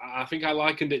there? I think I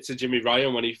likened it to Jimmy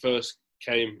Ryan when he first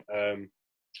came,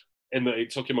 in that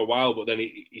it took him a while, but then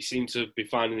he seemed to be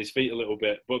finding his feet a little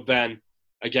bit. But then,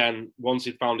 again, once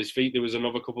he'd found his feet, there was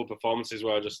another couple of performances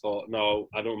where I just thought, no,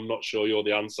 I'm not sure you're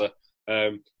the answer.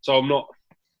 So I'm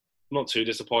not too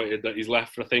disappointed that he's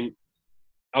left. I think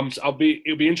it'll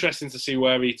be interesting to see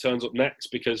where he turns up next,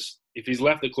 because if he's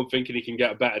left the club thinking he can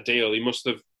get a better deal, he must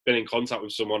have been in contact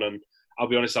with someone. And I'll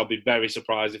be honest, I'll be very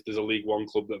surprised if there's a League One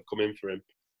club that have come in for him.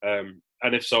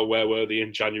 And if so, where were they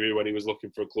in January when he was looking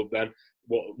for a club then?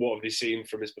 What have they seen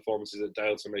from his performances at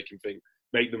Dale to make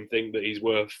them think that he's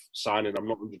worth signing? I'm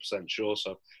not 100% sure.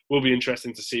 So will be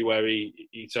interesting to see where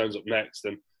he turns up next.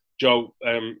 And Joe,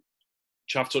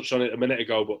 Chaff touched on it a minute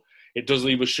ago, but it does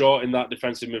leave us short in that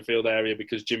defensive midfield area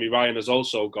because Jimmy Ryan has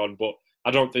also gone. But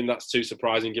I don't think that's too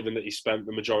surprising given that he spent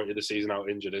the majority of the season out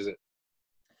injured, is it?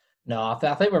 No,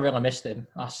 I think we really missed him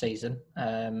last season.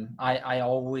 I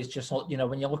always just,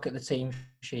 when you look at the team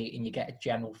sheet and you get a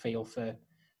general feel for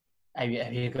how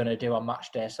you're going to do on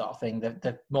match day sort of thing,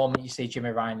 the moment you see Jimmy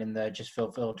Ryan in there, just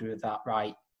filled with that,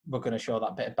 right, we're going to show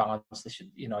that bit of balance.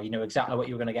 You know exactly what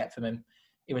you were going to get from him.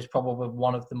 He was probably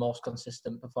one of the most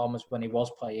consistent performers when he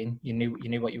was playing. You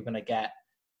knew what you were going to get.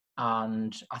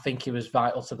 And I think he was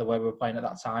vital to the way we were playing at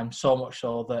that time, so much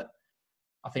so that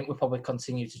I think we'll probably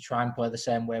continue to try and play the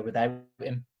same way without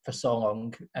him for so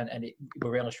long, and we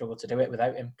really struggled to do it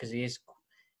without him because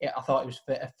I thought he was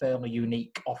a fairly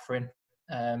unique offering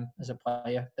as a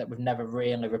player that we've never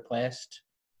really replaced,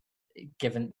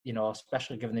 given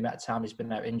especially given the amount of time he's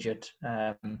been out injured.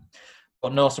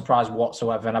 But no surprise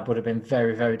whatsoever, and I would have been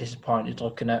very, very disappointed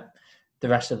looking at the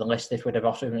rest of the list if we'd have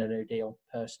offered him a new deal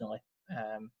personally,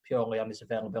 purely on his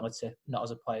availability, not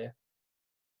as a player.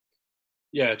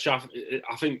 Yeah, Chaff,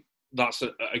 I think that's,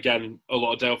 again, a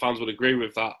lot of Dale fans would agree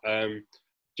with that.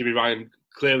 Jimmy Ryan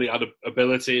clearly had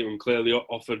ability and clearly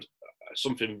offered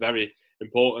something very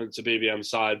important to BBM's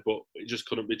side, but it just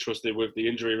couldn't be trusted with the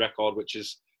injury record, which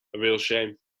is a real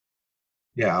shame.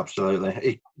 Yeah,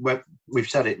 absolutely. We've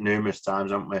said it numerous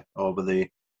times, haven't we, over the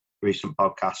recent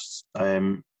podcasts.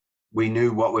 We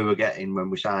knew what we were getting when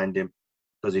we signed him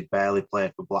because he'd barely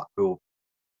played for Blackpool.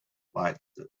 Like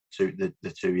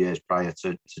the 2 years prior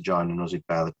to joining us, he'd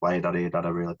barely played. He'd had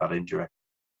a really bad injury.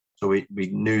 So we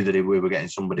knew that we were getting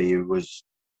somebody who was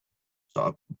sort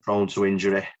of prone to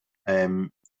injury.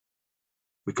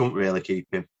 We couldn't really keep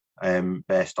him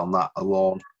based on that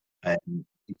alone.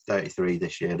 He's 33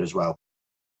 this year as well.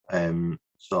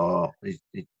 So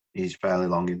he's fairly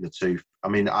long in the tooth. I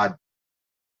mean, I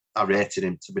rated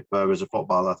him, to be fair, as a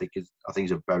footballer. I think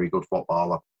he's a very good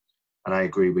footballer. And I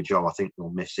agree with Joe. I think we'll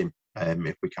miss him.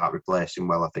 If we can't replace him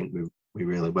well, I think we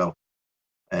really will.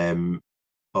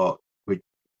 But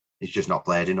he's just not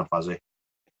played enough, has he?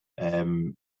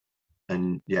 And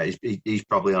yeah, he's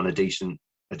probably on a decent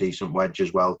wedge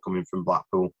as well, coming from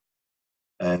Blackpool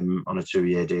on a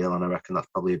 2-year deal, and I reckon that's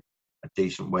probably a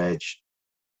decent wage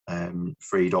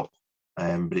freed up.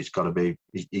 But he's got to be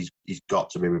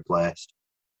replaced,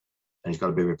 and he's got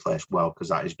to be replaced well, because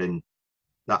that has been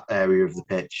that area of the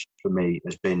pitch for me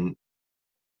has been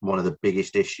one of the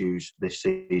biggest issues this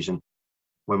season.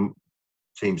 When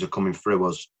teams are coming through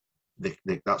us,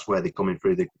 that's where they're coming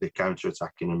through, the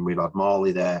counter-attacking, and we've had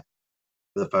Morley there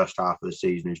for the first half of the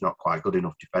season who's not quite good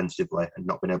enough defensively and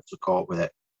not been able to cope with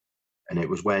it. And it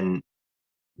was when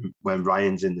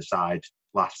Ryan's in the side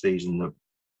last season that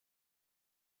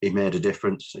he made a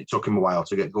difference. It took him a while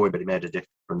to get going, but he made a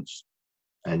difference.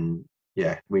 And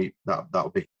yeah,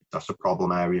 that's a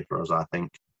problem area for us, I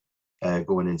think,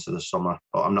 going into the summer.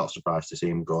 But I'm not surprised to see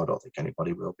him go. I don't think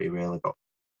anybody will be really, but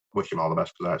wish him all the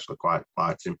best because I actually quite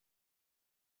liked him.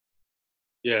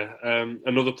 Yeah,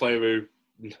 another player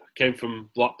who came from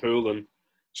Blackpool and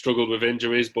struggled with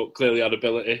injuries, but clearly had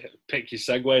ability. Pick your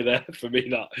segue there for me.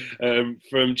 That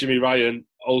from Jimmy Ryan.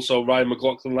 Also, Ryan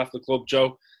McLaughlin left the club.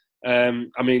 Joe.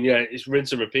 It's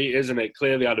rinse and repeat, isn't it?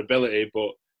 Clearly had ability,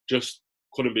 but just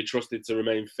couldn't be trusted to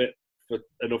remain fit for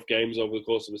enough games over the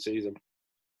course of the season.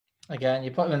 Again,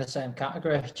 you put them in the same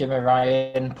category. Jimmy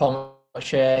Ryan, Paul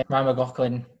McShane, Ryan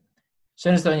McLaughlin. As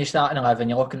soon as they're in your starting 11,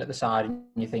 you're looking at the side and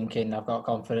you're thinking, I've got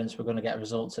confidence we're going to get a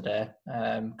result today.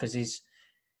 Because he's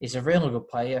a really good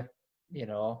player,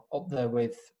 up there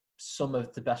with some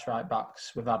of the best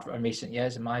right-backs we've had in recent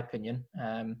years, in my opinion.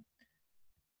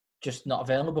 Just not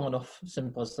available enough,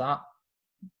 simple as that.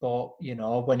 But,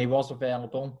 when he was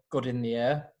available, good in the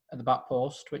air at the back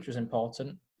post, which was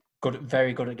important.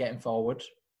 Very good at getting forward.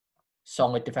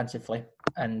 Solid defensively,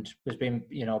 and was being,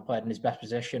 played in his best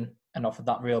position and offered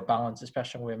that real balance,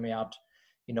 especially when we had,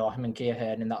 him and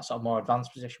Keohane in that sort of more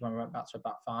advanced position when we went back to a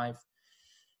back five.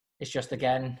 It's just,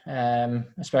 again,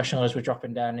 especially as we're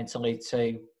dropping down into League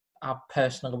Two, I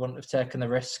personally wouldn't have taken the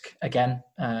risk again.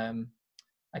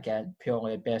 Again,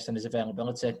 purely based on his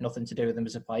availability, nothing to do with him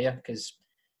as a player, because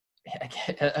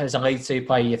as a League Two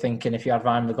player, you're thinking if you had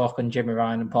Ryan McLaughlin, Jimmy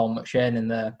Ryan and Paul McShane in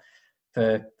there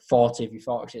for 40 of your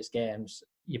 46 games,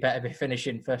 you better be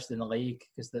finishing first in the league,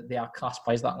 because they are class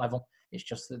players at that level. It's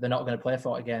just that they're not going to play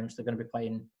 40 games. They're going to be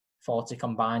playing 40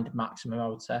 combined maximum, I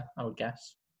would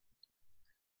guess.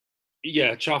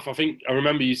 Yeah, Chaff, I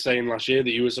remember you saying last year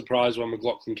that you were surprised when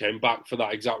McLaughlin came back for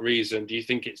that exact reason. Do you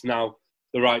think it's now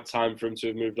the right time for him to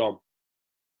have moved on?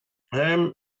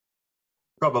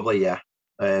 Probably, yeah.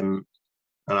 And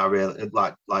I really,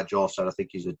 like Joe said, I think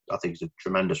he's a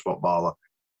tremendous footballer.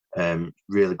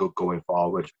 Really good going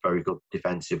forward, very good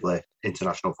defensively,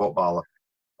 international footballer.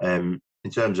 In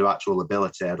terms of actual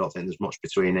ability, I don't think there's much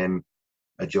between him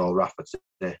and Joel Rafferty,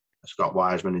 Scott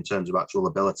Wiseman, in terms of actual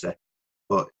ability.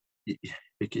 But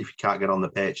if you can't get on the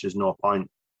pitch, there's no point.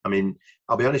 I mean,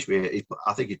 I'll be honest with you,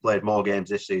 I think he played more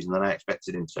games this season than I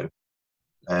expected him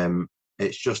to.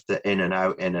 It's just the in and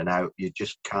out. You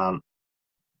just can't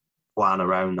plan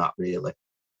around that, really.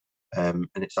 And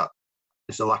it's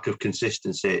a lack of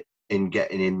consistency in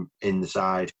getting him in the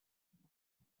side.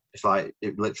 It's like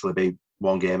it'd literally be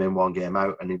one game in, one game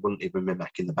out, and he wouldn't even be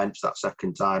making the bench that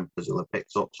second time because he'll have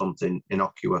picked up something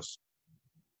innocuous.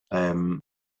 And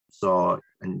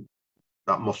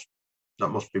that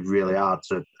must be really hard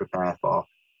to prepare for.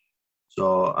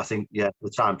 So I think, yeah, the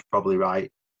time's probably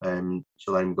right to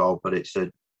let him go. But I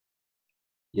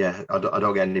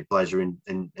don't get any pleasure in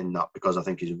that, because I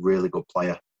think he's a really good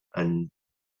player, and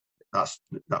that's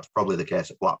probably the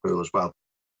case at Blackpool as well.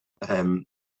 And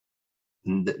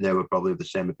they were probably of the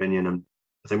same opinion, and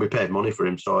I think we paid money for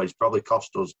him, so he's probably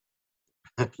cost us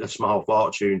a small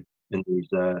fortune in these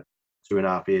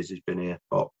 2.5 years he's been here.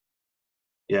 But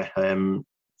yeah,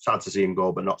 sad to see him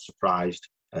go, but not surprised.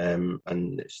 And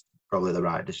it's probably the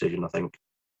right decision, I think.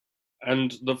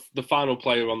 And the final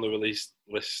player on the release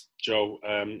list, Joe,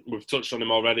 we've touched on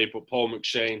him already, but Paul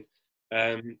McShane.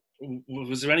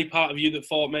 Was there any part of you that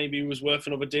thought maybe he was worth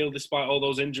another deal despite all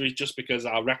those injuries, just because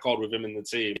our record with him in the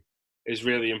team is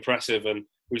really impressive? And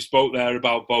we spoke there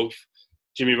about both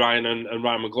Jimmy Ryan and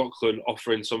Ryan McLaughlin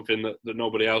offering something that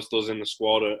nobody else does in the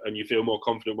squad, and you feel more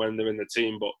confident when they're in the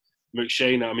team. But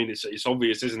McShane, I mean, it's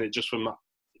obvious, isn't it, just from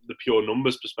the pure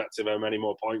numbers perspective, how many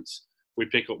more points we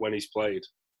pick up when he's played.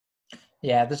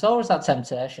 Yeah, there's always that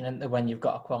temptation, isn't there, when you've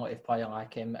got a quality player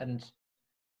like him, and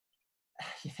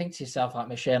you think to yourself, like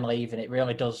McShane leaving, it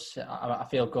really does. I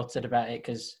feel gutted about it,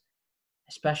 because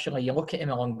especially you look at him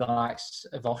along the likes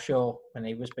of Osho when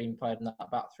he was being played in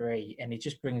that back three, and he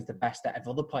just brings the best out of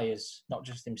other players, not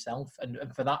just himself. And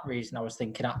for that reason, I was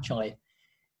thinking, actually,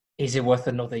 is he worth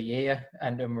another year?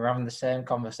 And we were having the same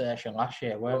conversation last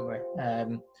year, weren't we?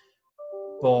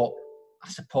 But I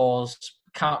suppose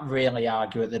can't really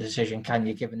argue at the decision, can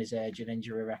you, given his age and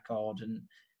injury record? And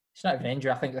it's not even injury.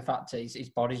 I think the fact that his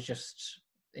body's just,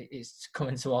 it's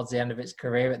coming towards the end of its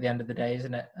career at the end of the day,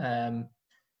 isn't it?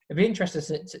 it'd be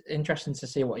interesting to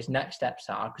see what his next steps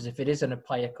are, because if it isn't a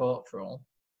player coach role,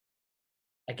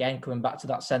 again, coming back to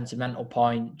that sentimental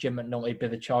point, Jim McNulty would be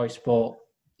the choice, but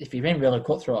if you've been really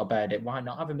cutthroat about it, why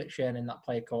not have a McShane in that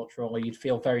player coach role? You'd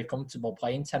feel very comfortable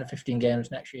playing 10 or 15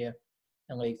 games next year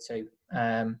in League Two.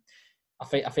 I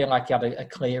feel like he had a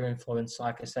clear influence,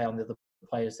 like I say, on the other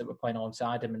players that were playing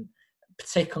alongside him, and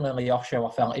particularly Osho,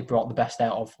 I felt he brought the best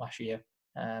out of last year.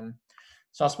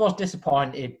 So I suppose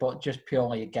disappointed, but just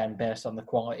purely, again, based on the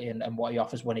quality and what he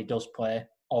offers when he does play,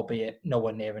 albeit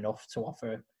nowhere near enough to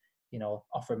offer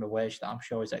him a wage that I'm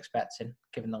sure he's expecting,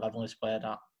 given the level he's played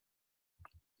at.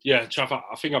 Yeah, Chaff, I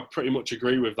think I pretty much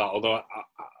agree with that, although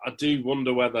I do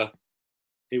wonder whether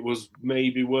it was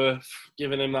maybe worth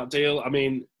giving him that deal. I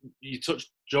mean,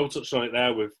 Joe touched on it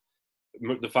there with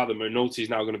the fact that McNulty's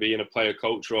now going to be in a player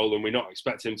coach role, and we're not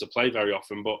expecting him to play very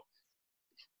often, but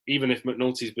even if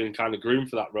McNulty's been kind of groomed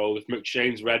for that role, if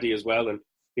McShane's ready as well, and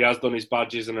he has done his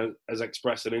badges and has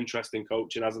expressed an interest in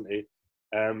coaching, hasn't he?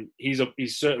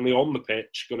 He's certainly on the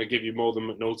pitch, going to give you more than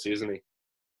McNulty, isn't he?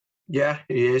 Yeah,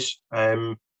 he is.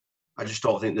 I just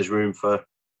don't think there's room for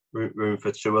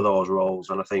two of those roles,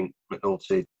 and I think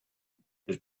McNulty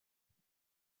has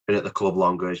been at the club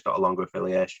longer. He's got a longer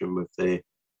affiliation with the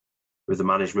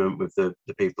management, with the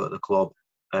people at the club,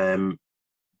 and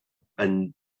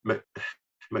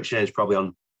McShane's probably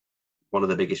on one of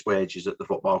the biggest wages at the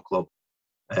football club,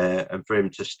 and for him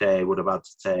to stay would have had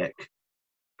to take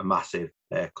a massive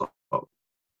haircut,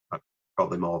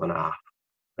 probably more than half,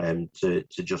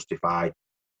 to justify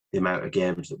the amount of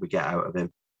games that we get out of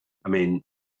him. I mean,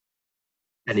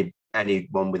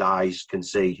 anyone with eyes can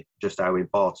see just how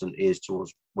important he is to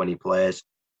us when he plays.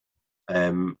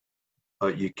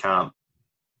 But you can't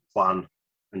plan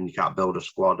and you can't build a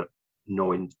squad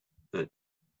knowing that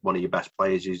one of your best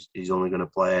players is only going to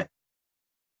play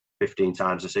 15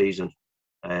 times a season.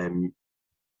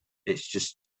 It's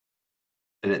just,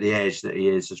 and at the age that he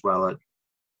is as well,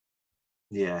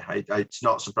 it's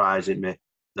not surprising me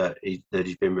that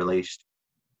he's been released.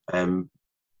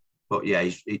 But yeah,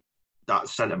 that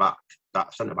centre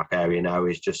back area now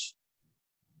is just,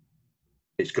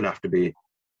 it's going to have to be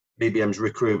BBM's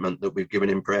recruitment that we've given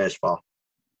him praise for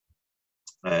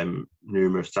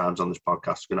numerous times on this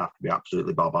podcast is going to have to be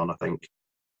absolutely bob on, I think,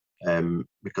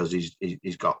 because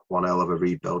he's got one hell of a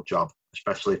rebuild job,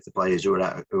 especially if the players who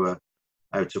are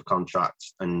out of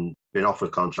contract and been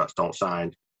offered contracts don't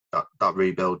sign. That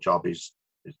rebuild job is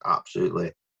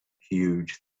absolutely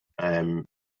huge, and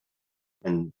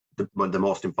the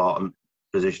most important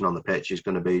position on the pitch is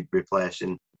going to be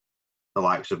replacing the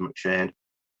likes of McShane,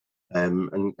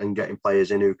 and getting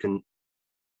players in who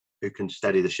can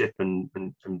steady the ship and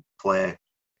play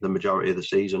the majority of the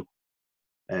season.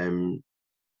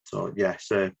 So yeah,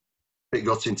 it's a bit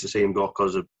gutting to see him go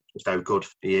because of just how good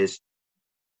he is.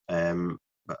 But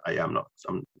I'm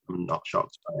not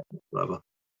shocked by it whatsoever.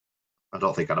 I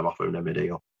don't think I'd have offered him a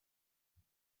deal.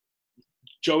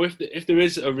 Joe, if there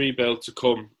is a rebuild to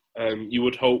come, you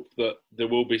would hope that there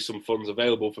will be some funds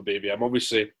available for BBM.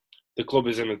 Obviously, the club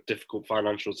is in a difficult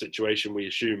financial situation, we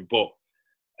assume, but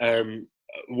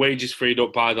wages freed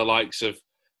up by the likes of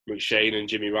McShane and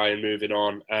Jimmy Ryan moving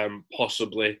on,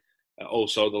 possibly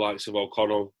also the likes of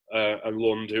O'Connell and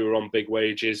Lund, who are on big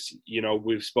wages. You know,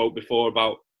 we've spoke before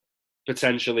about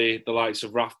potentially the likes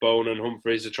of Rathbone and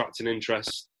Humphreys attracting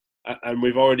interest, and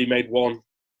we've already made one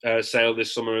sale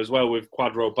this summer as well with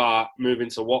Quadro Bart moving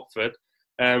to Watford.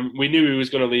 We knew he was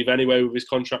going to leave anyway with his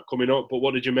contract coming up, but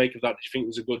what did you make of that? Did you think it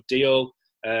was a good deal?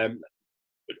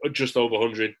 Just over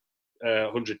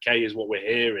 100k is what we're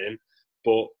hearing,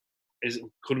 but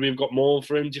could we have got more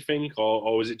for him, do you think,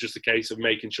 or was it just a case of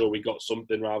making sure we got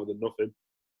something rather than nothing?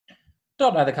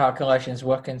 Don't know how the calculations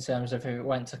work in terms of if it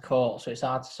went to court, so it's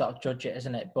hard to sort of judge it,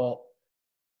 isn't it? But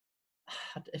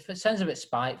if it sounds a bit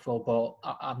spiteful, but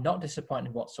I'm not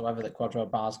disappointed whatsoever that Quadro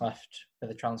Bar's left for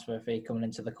the transfer fee coming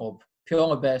into the club.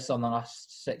 Purely based on the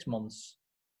last 6 months,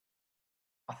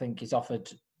 I think he's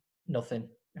offered nothing.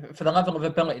 For the level of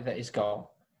ability that he's got,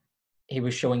 he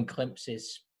was showing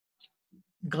glimpses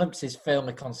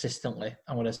fairly consistently,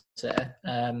 I'm going to say,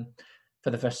 for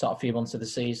the first sort of few months of the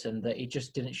season, that he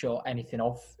just didn't show anything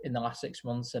of in the last 6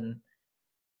 months. And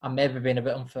I'm maybe being a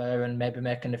bit unfair and maybe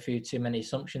making a few too many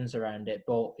assumptions around it,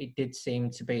 but it did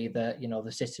seem to be that, you know,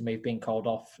 the system move being called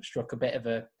off struck a bit of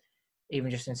a, even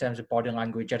just in terms of body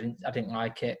language, I didn't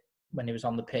like it when he was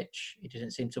on the pitch. He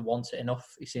didn't seem to want it enough.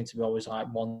 He seemed to be always like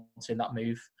wanting that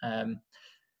move.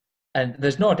 And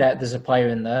there's no doubt there's a player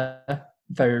in there,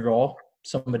 very raw,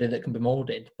 somebody that can be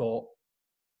moulded. But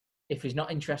if he's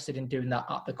not interested in doing that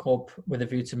at the club with a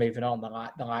view to moving on,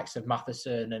 the likes of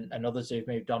Matheson and others who've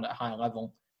moved on at a higher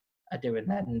level, doing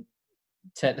then,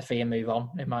 take the fee and move on,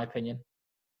 in my opinion.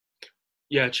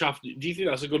 Yeah, Chaff, do you think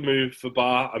that's a good move for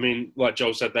Bar? I mean, like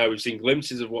Joe said there, we've seen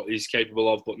glimpses of what he's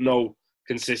capable of, but no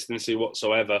consistency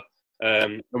whatsoever.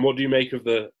 And what do you make of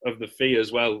the fee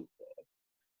as well?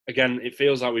 Again, it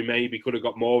feels like we maybe could have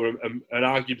got more, and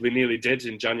arguably nearly did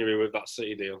in January with that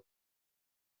City deal.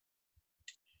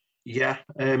 Yeah,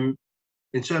 in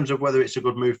terms of whether it's a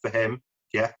good move for him,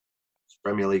 yeah, it's a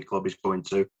Premier League club he's going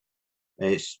to.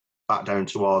 It's back down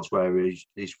towards where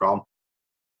he's from.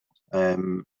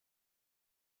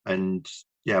 And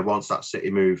yeah, once that City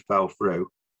move fell through,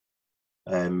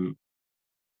 I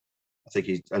think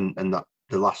he's and that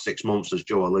the last 6 months, as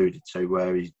Joe alluded to,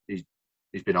 where he's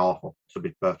been awful. To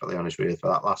be perfectly honest with you, for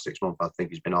that last 6 months, I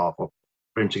think he's been awful.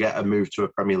 For him to get a move to a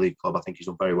Premier League club, I think he's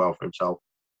done very well for himself,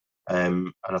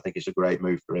 and I think it's a great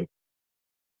move for him.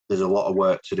 There's a lot of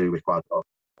work to do with Cuadro,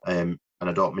 and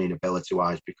I don't mean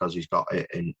ability-wise, because he's got it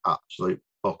in absolute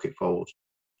bucketfuls.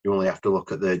 You only have to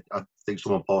look at I think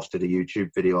someone posted a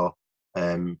YouTube video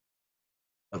of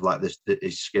like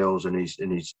his skills and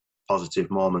his positive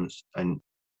moments, and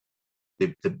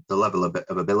the level of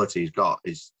ability he's got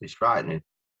is frightening.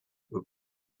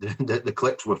 The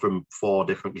clips were from 4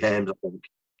 different games, I think,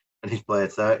 and he's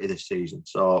played 30 this season.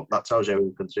 So that tells you how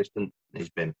inconsistent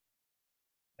he's been.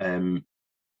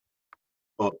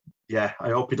 But yeah,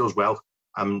 I hope he does well.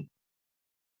 In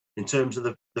terms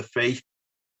of the fee,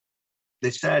 they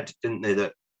said, didn't they,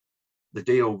 that the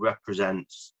deal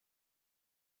represents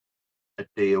a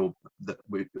deal that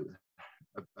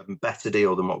a better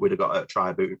deal than what we'd have got at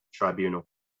Tribunal.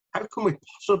 How can we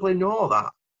possibly know that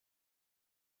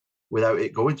without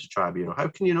it going to Tribunal? How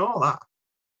can you know that?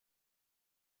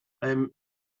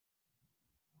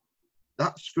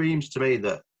 That screams to me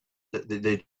that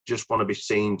they just want to be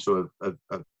seen to have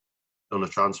done a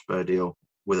transfer deal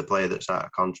with a player that's out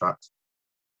of contract.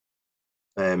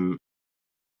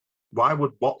 Why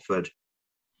would Watford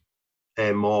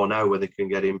pay more now where they can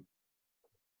get him,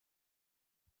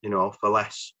 for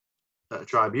less at a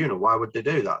Tribunal? Why would they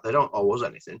do that? They don't owe us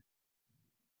anything.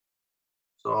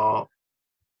 So it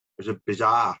was a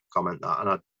bizarre comment, that, and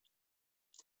I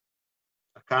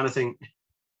kind of think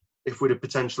if we'd have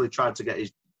potentially tried to get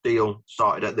his deal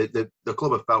sorted, the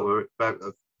club have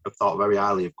thought very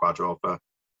highly of Cuadro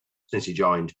since he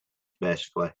joined,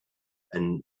 basically,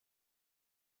 and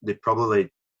they probably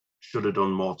should have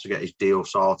done more to get his deal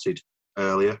sorted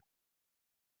earlier,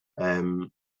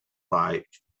 like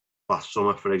last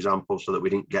summer, for example, so that we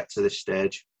didn't get to this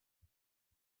stage.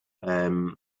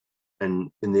 And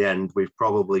in the end, we've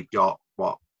probably got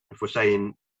if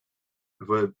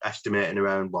we're estimating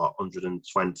around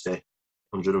 120,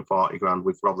 140 grand,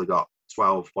 we've probably got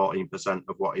 12-14%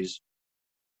 of what his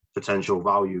potential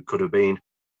value could have been.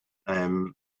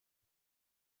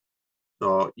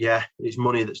 So yeah, it's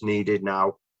money that's needed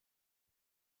now.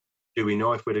 Do we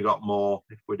know if we'd have got more,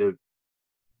 if we'd have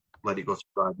let it go to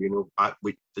Tribunal?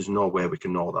 There's no way we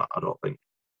can know that, I don't think.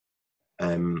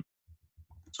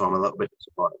 So I'm a little bit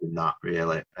disappointed in that,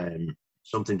 really.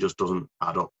 Something just doesn't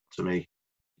add up to me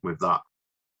with that.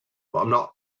 But I'm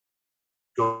not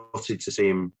gutted to see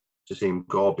him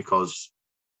go, because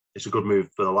it's a good move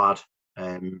for the lad.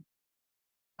 And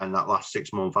that last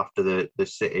 6 months after the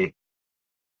City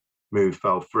move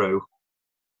fell through,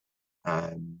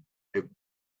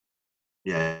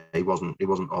 he wasn't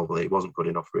good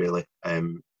enough, really.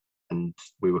 And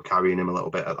we were carrying him a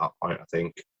little bit at that point, I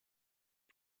think.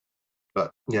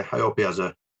 But yeah, I hope he has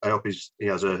a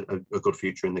good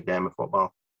future in the game of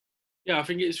football. Yeah, I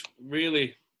think it's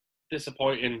really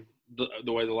disappointing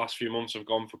the way the last few months have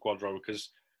gone for Cuadro,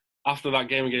 because after that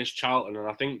game against Charlton, and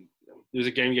I think there was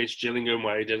a game against Gillingham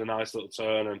where he did a nice little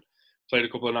turn and played a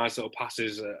couple of nice little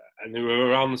passes, and they were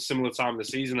around the similar time of the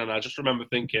season, and I just remember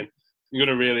thinking, I'm going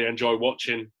to really enjoy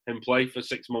watching him play for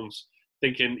 6 months,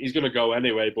 thinking he's going to go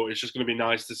anyway, but it's just going to be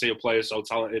nice to see a player so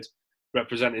talented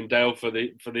representing Dale for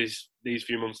these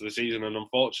few months of the season. And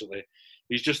unfortunately,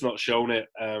 he's just not shown it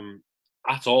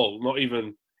at all, not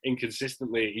even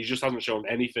inconsistently. He just hasn't shown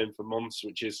anything for months,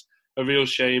 which is a real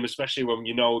shame, especially when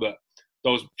you know that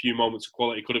those few moments of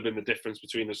quality could have been the difference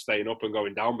between us staying up and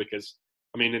going down, because,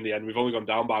 I mean, in the end, we've only gone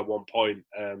down by 1 point,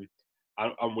 and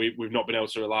we've not been able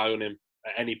to rely on him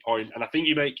at any point. And I think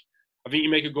you make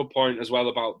a good point as well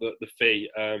about the fee.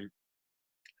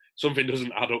 Something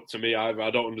doesn't add up to me either.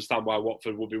 I don't understand why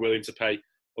Watford would be willing to pay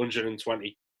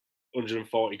 120,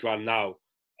 140 grand now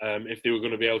if they were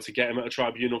going to be able to get him at a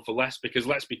Tribunal for less. Because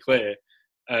let's be clear,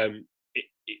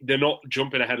 they're not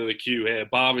jumping ahead of the queue here.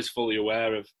 Bar is fully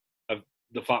aware of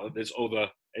the fact that there's other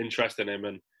interest in him,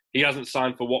 and he hasn't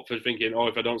signed for Watford thinking,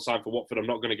 if I don't sign for Watford, I'm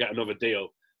not going to get another deal.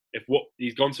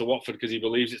 he's gone to Watford because he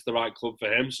believes it's the right club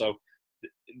for him. So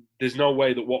there's no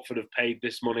way that Watford have paid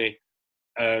this money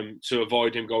to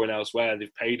avoid him going elsewhere.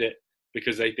 They've paid it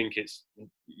because they think it's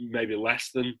maybe less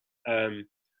than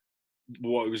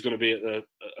what it was going to be at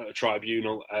a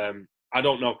tribunal. I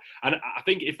don't know, and I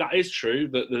think if that is true,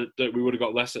 that we would have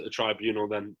got less at the tribunal,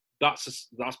 then that's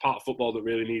part of football that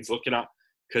really needs looking at.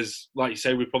 Because, like you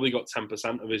say, we've probably got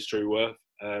 10% of his true worth.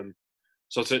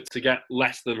 So to get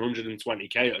less than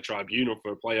 120k at a tribunal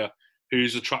for a player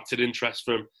who's attracted interest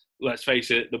from, let's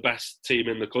face it, the best team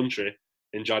in the country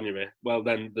in January, well,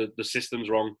 then the system's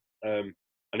wrong, and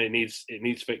it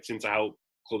needs fixing to help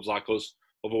clubs like us.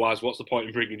 Otherwise, what's the point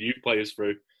in bringing youth players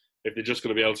through if they're just going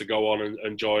to be able to go on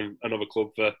and join another club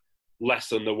for less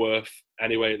than they're worth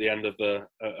anyway at the end of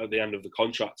the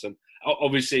contract? And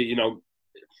obviously, you know,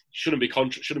 shouldn't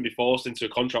be forced into a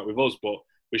contract with us, but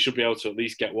we should be able to at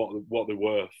least get what they're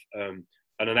worth. And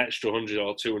an extra 100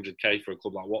 or 200k for a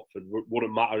club like Watford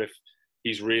wouldn't matter if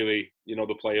he's really, you know,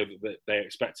 the player that they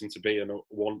expect him to be and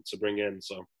want to bring in.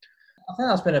 So I think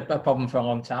that's been a problem for a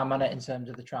long time, hasn't it, in terms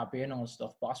of the tribunal and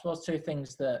stuff. But I suppose two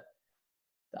things that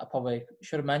I probably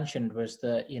should have mentioned was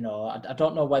that, you know, I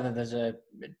don't know whether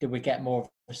do we get more of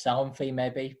a selling fee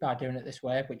maybe by doing it this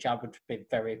way, which I would be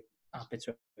very happy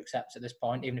to accept at this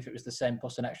point, even if it was the same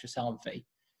plus an extra selling fee.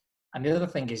 And the other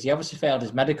thing is, he obviously failed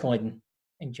his medical in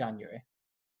January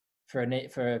for I'm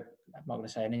not going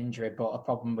to say an injury, but a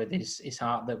problem with his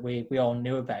heart that we all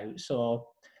knew about. So,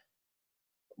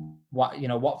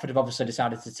 Watford have obviously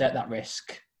decided to take that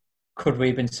risk. Could we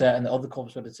have been certain that other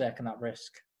clubs would have taken that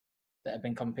risk that have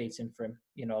been competing for him?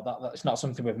 You know, that's not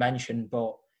something we've mentioned,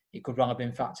 but it could well have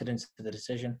been factored into the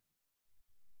decision.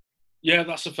 Yeah,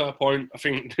 that's a fair point. I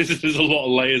think there's a lot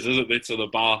of layers, isn't there, to the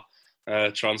Bar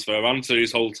transfer and to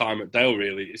his whole time at Dale,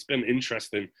 really. It's been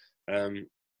interesting.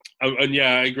 And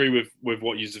yeah, I agree with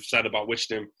what you've said about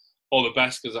wishing him all the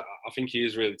best, because I think he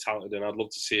is really talented and I'd love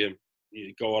to see him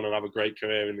go on and have a great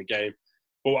career in the game.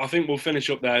 But I think we'll finish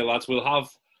up there, lads. We'll have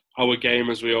our game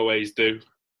as we always do.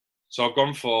 So I've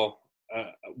gone for...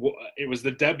 it was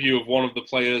the debut of one of the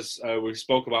players we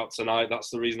spoke about tonight. That's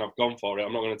the reason I've gone for it.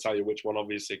 I'm not going to tell you which one,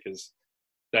 obviously, because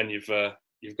then you've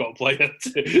got a player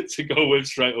to go with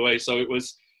straight away. So it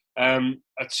was a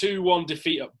 2-1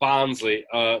 defeat at Barnsley,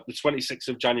 the 26th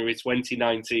of January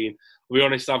 2019. I'll be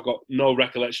honest, I've got no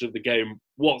recollection of the game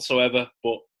whatsoever,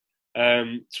 but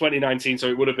 2019, so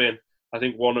it would have been, I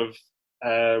think, one of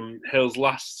Hill's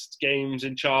last games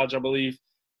in charge, I believe.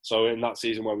 So in that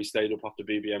season where we stayed up after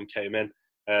BBM came in.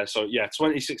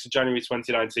 26th of January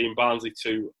 2019, Barnsley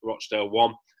 2, Rochdale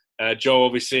 1. Joe,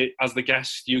 obviously, as the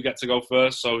guest, you get to go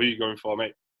first. So who are you going for,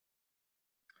 mate?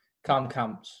 Cam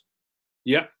Camps.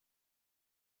 Yeah.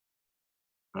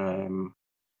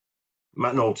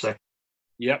 Matt Nolte.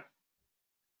 Yep.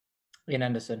 Ian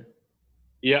Henderson.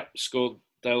 Yep, scored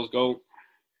Dale's goal.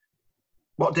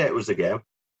 What date was the game?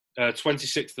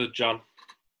 26th of Jan.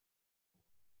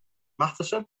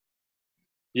 Matheson?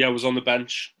 Yeah, was on the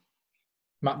bench.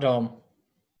 Matt Dorn.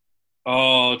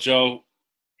 Oh, Joe,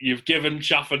 you've given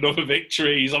Chaff another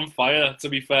victory. He's on fire, to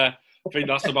be fair. I think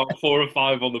that's about 4 or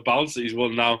 5 on the bounce that he's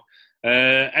won now.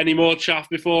 Any more, Chaff,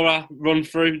 before I run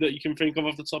through that you can think of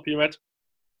off the top of your head?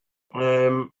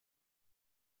 If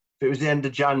it was the end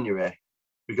of January,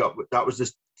 that was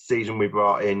the season we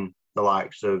brought in the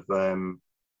likes of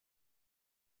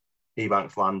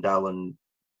Ebanks Landell and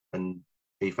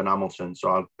Ethan Hamilton.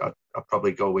 So I'd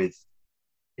probably go with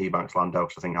Ebanks Landell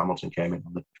because I think Hamilton came in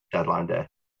on the deadline day.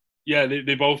 Yeah,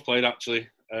 they both played, actually.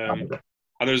 And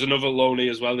there was another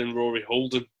loanee as well in Rory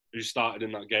Holden who started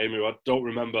in that game, who I don't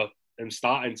remember him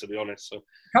starting, to be honest. So I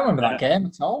can't remember that game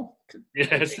at all.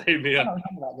 Yeah, same here. I don't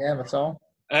remember that game at all.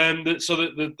 So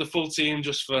the full team,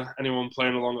 just for anyone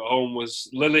playing along at home, was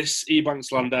Lillis,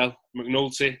 Ebanks Landell,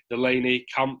 McNulty, Delaney,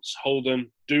 Camps, Holden,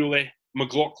 Dooley,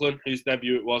 McLaughlin, whose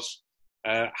debut it was,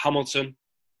 Hamilton,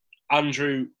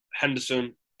 Andrew,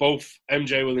 Henderson, both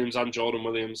MJ Williams and Jordan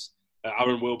Williams,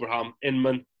 Aaron Wilbraham,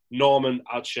 Inman, Norman,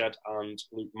 Adshed, and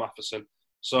Luke Matheson.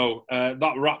 So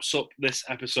that wraps up this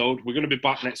episode. We're going to be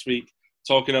back next week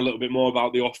talking a little bit more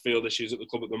about the off-field issues at the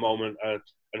club at the moment,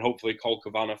 and hopefully Cole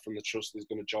Cavanagh from the Trust is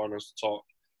going to join us to talk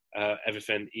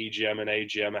everything EGM and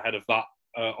AGM ahead of that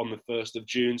on the 1st of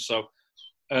June. So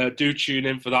do tune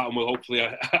in for that, and we'll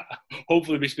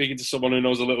hopefully be speaking to someone who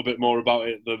knows a little bit more about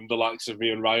it than the likes of me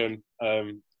and Ryan.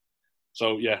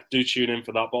 So yeah, do tune in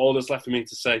for that. But all that's left for me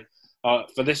to say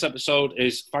for this episode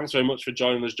is thanks very much for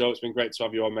joining us, Joe. It's been great to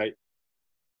have you on, mate.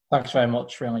 Thanks very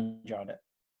much. Really enjoyed it.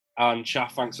 And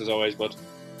Chaff, thanks as always, bud.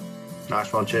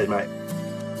 Nice one. Cheers, mate.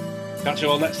 Catch you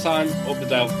all next time. Up the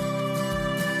Dale.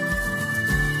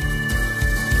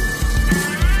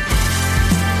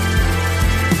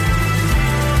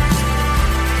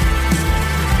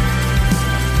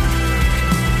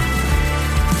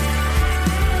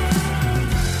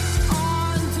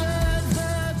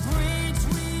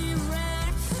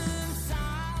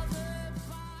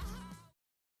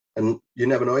 You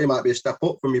never know. He might be a step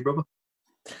up from your brother.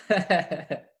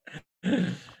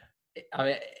 I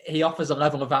mean, he offers a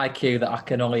level of IQ that I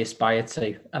can only aspire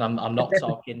to, and I'm not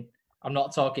talking. I'm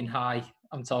not talking high.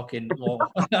 I'm talking low.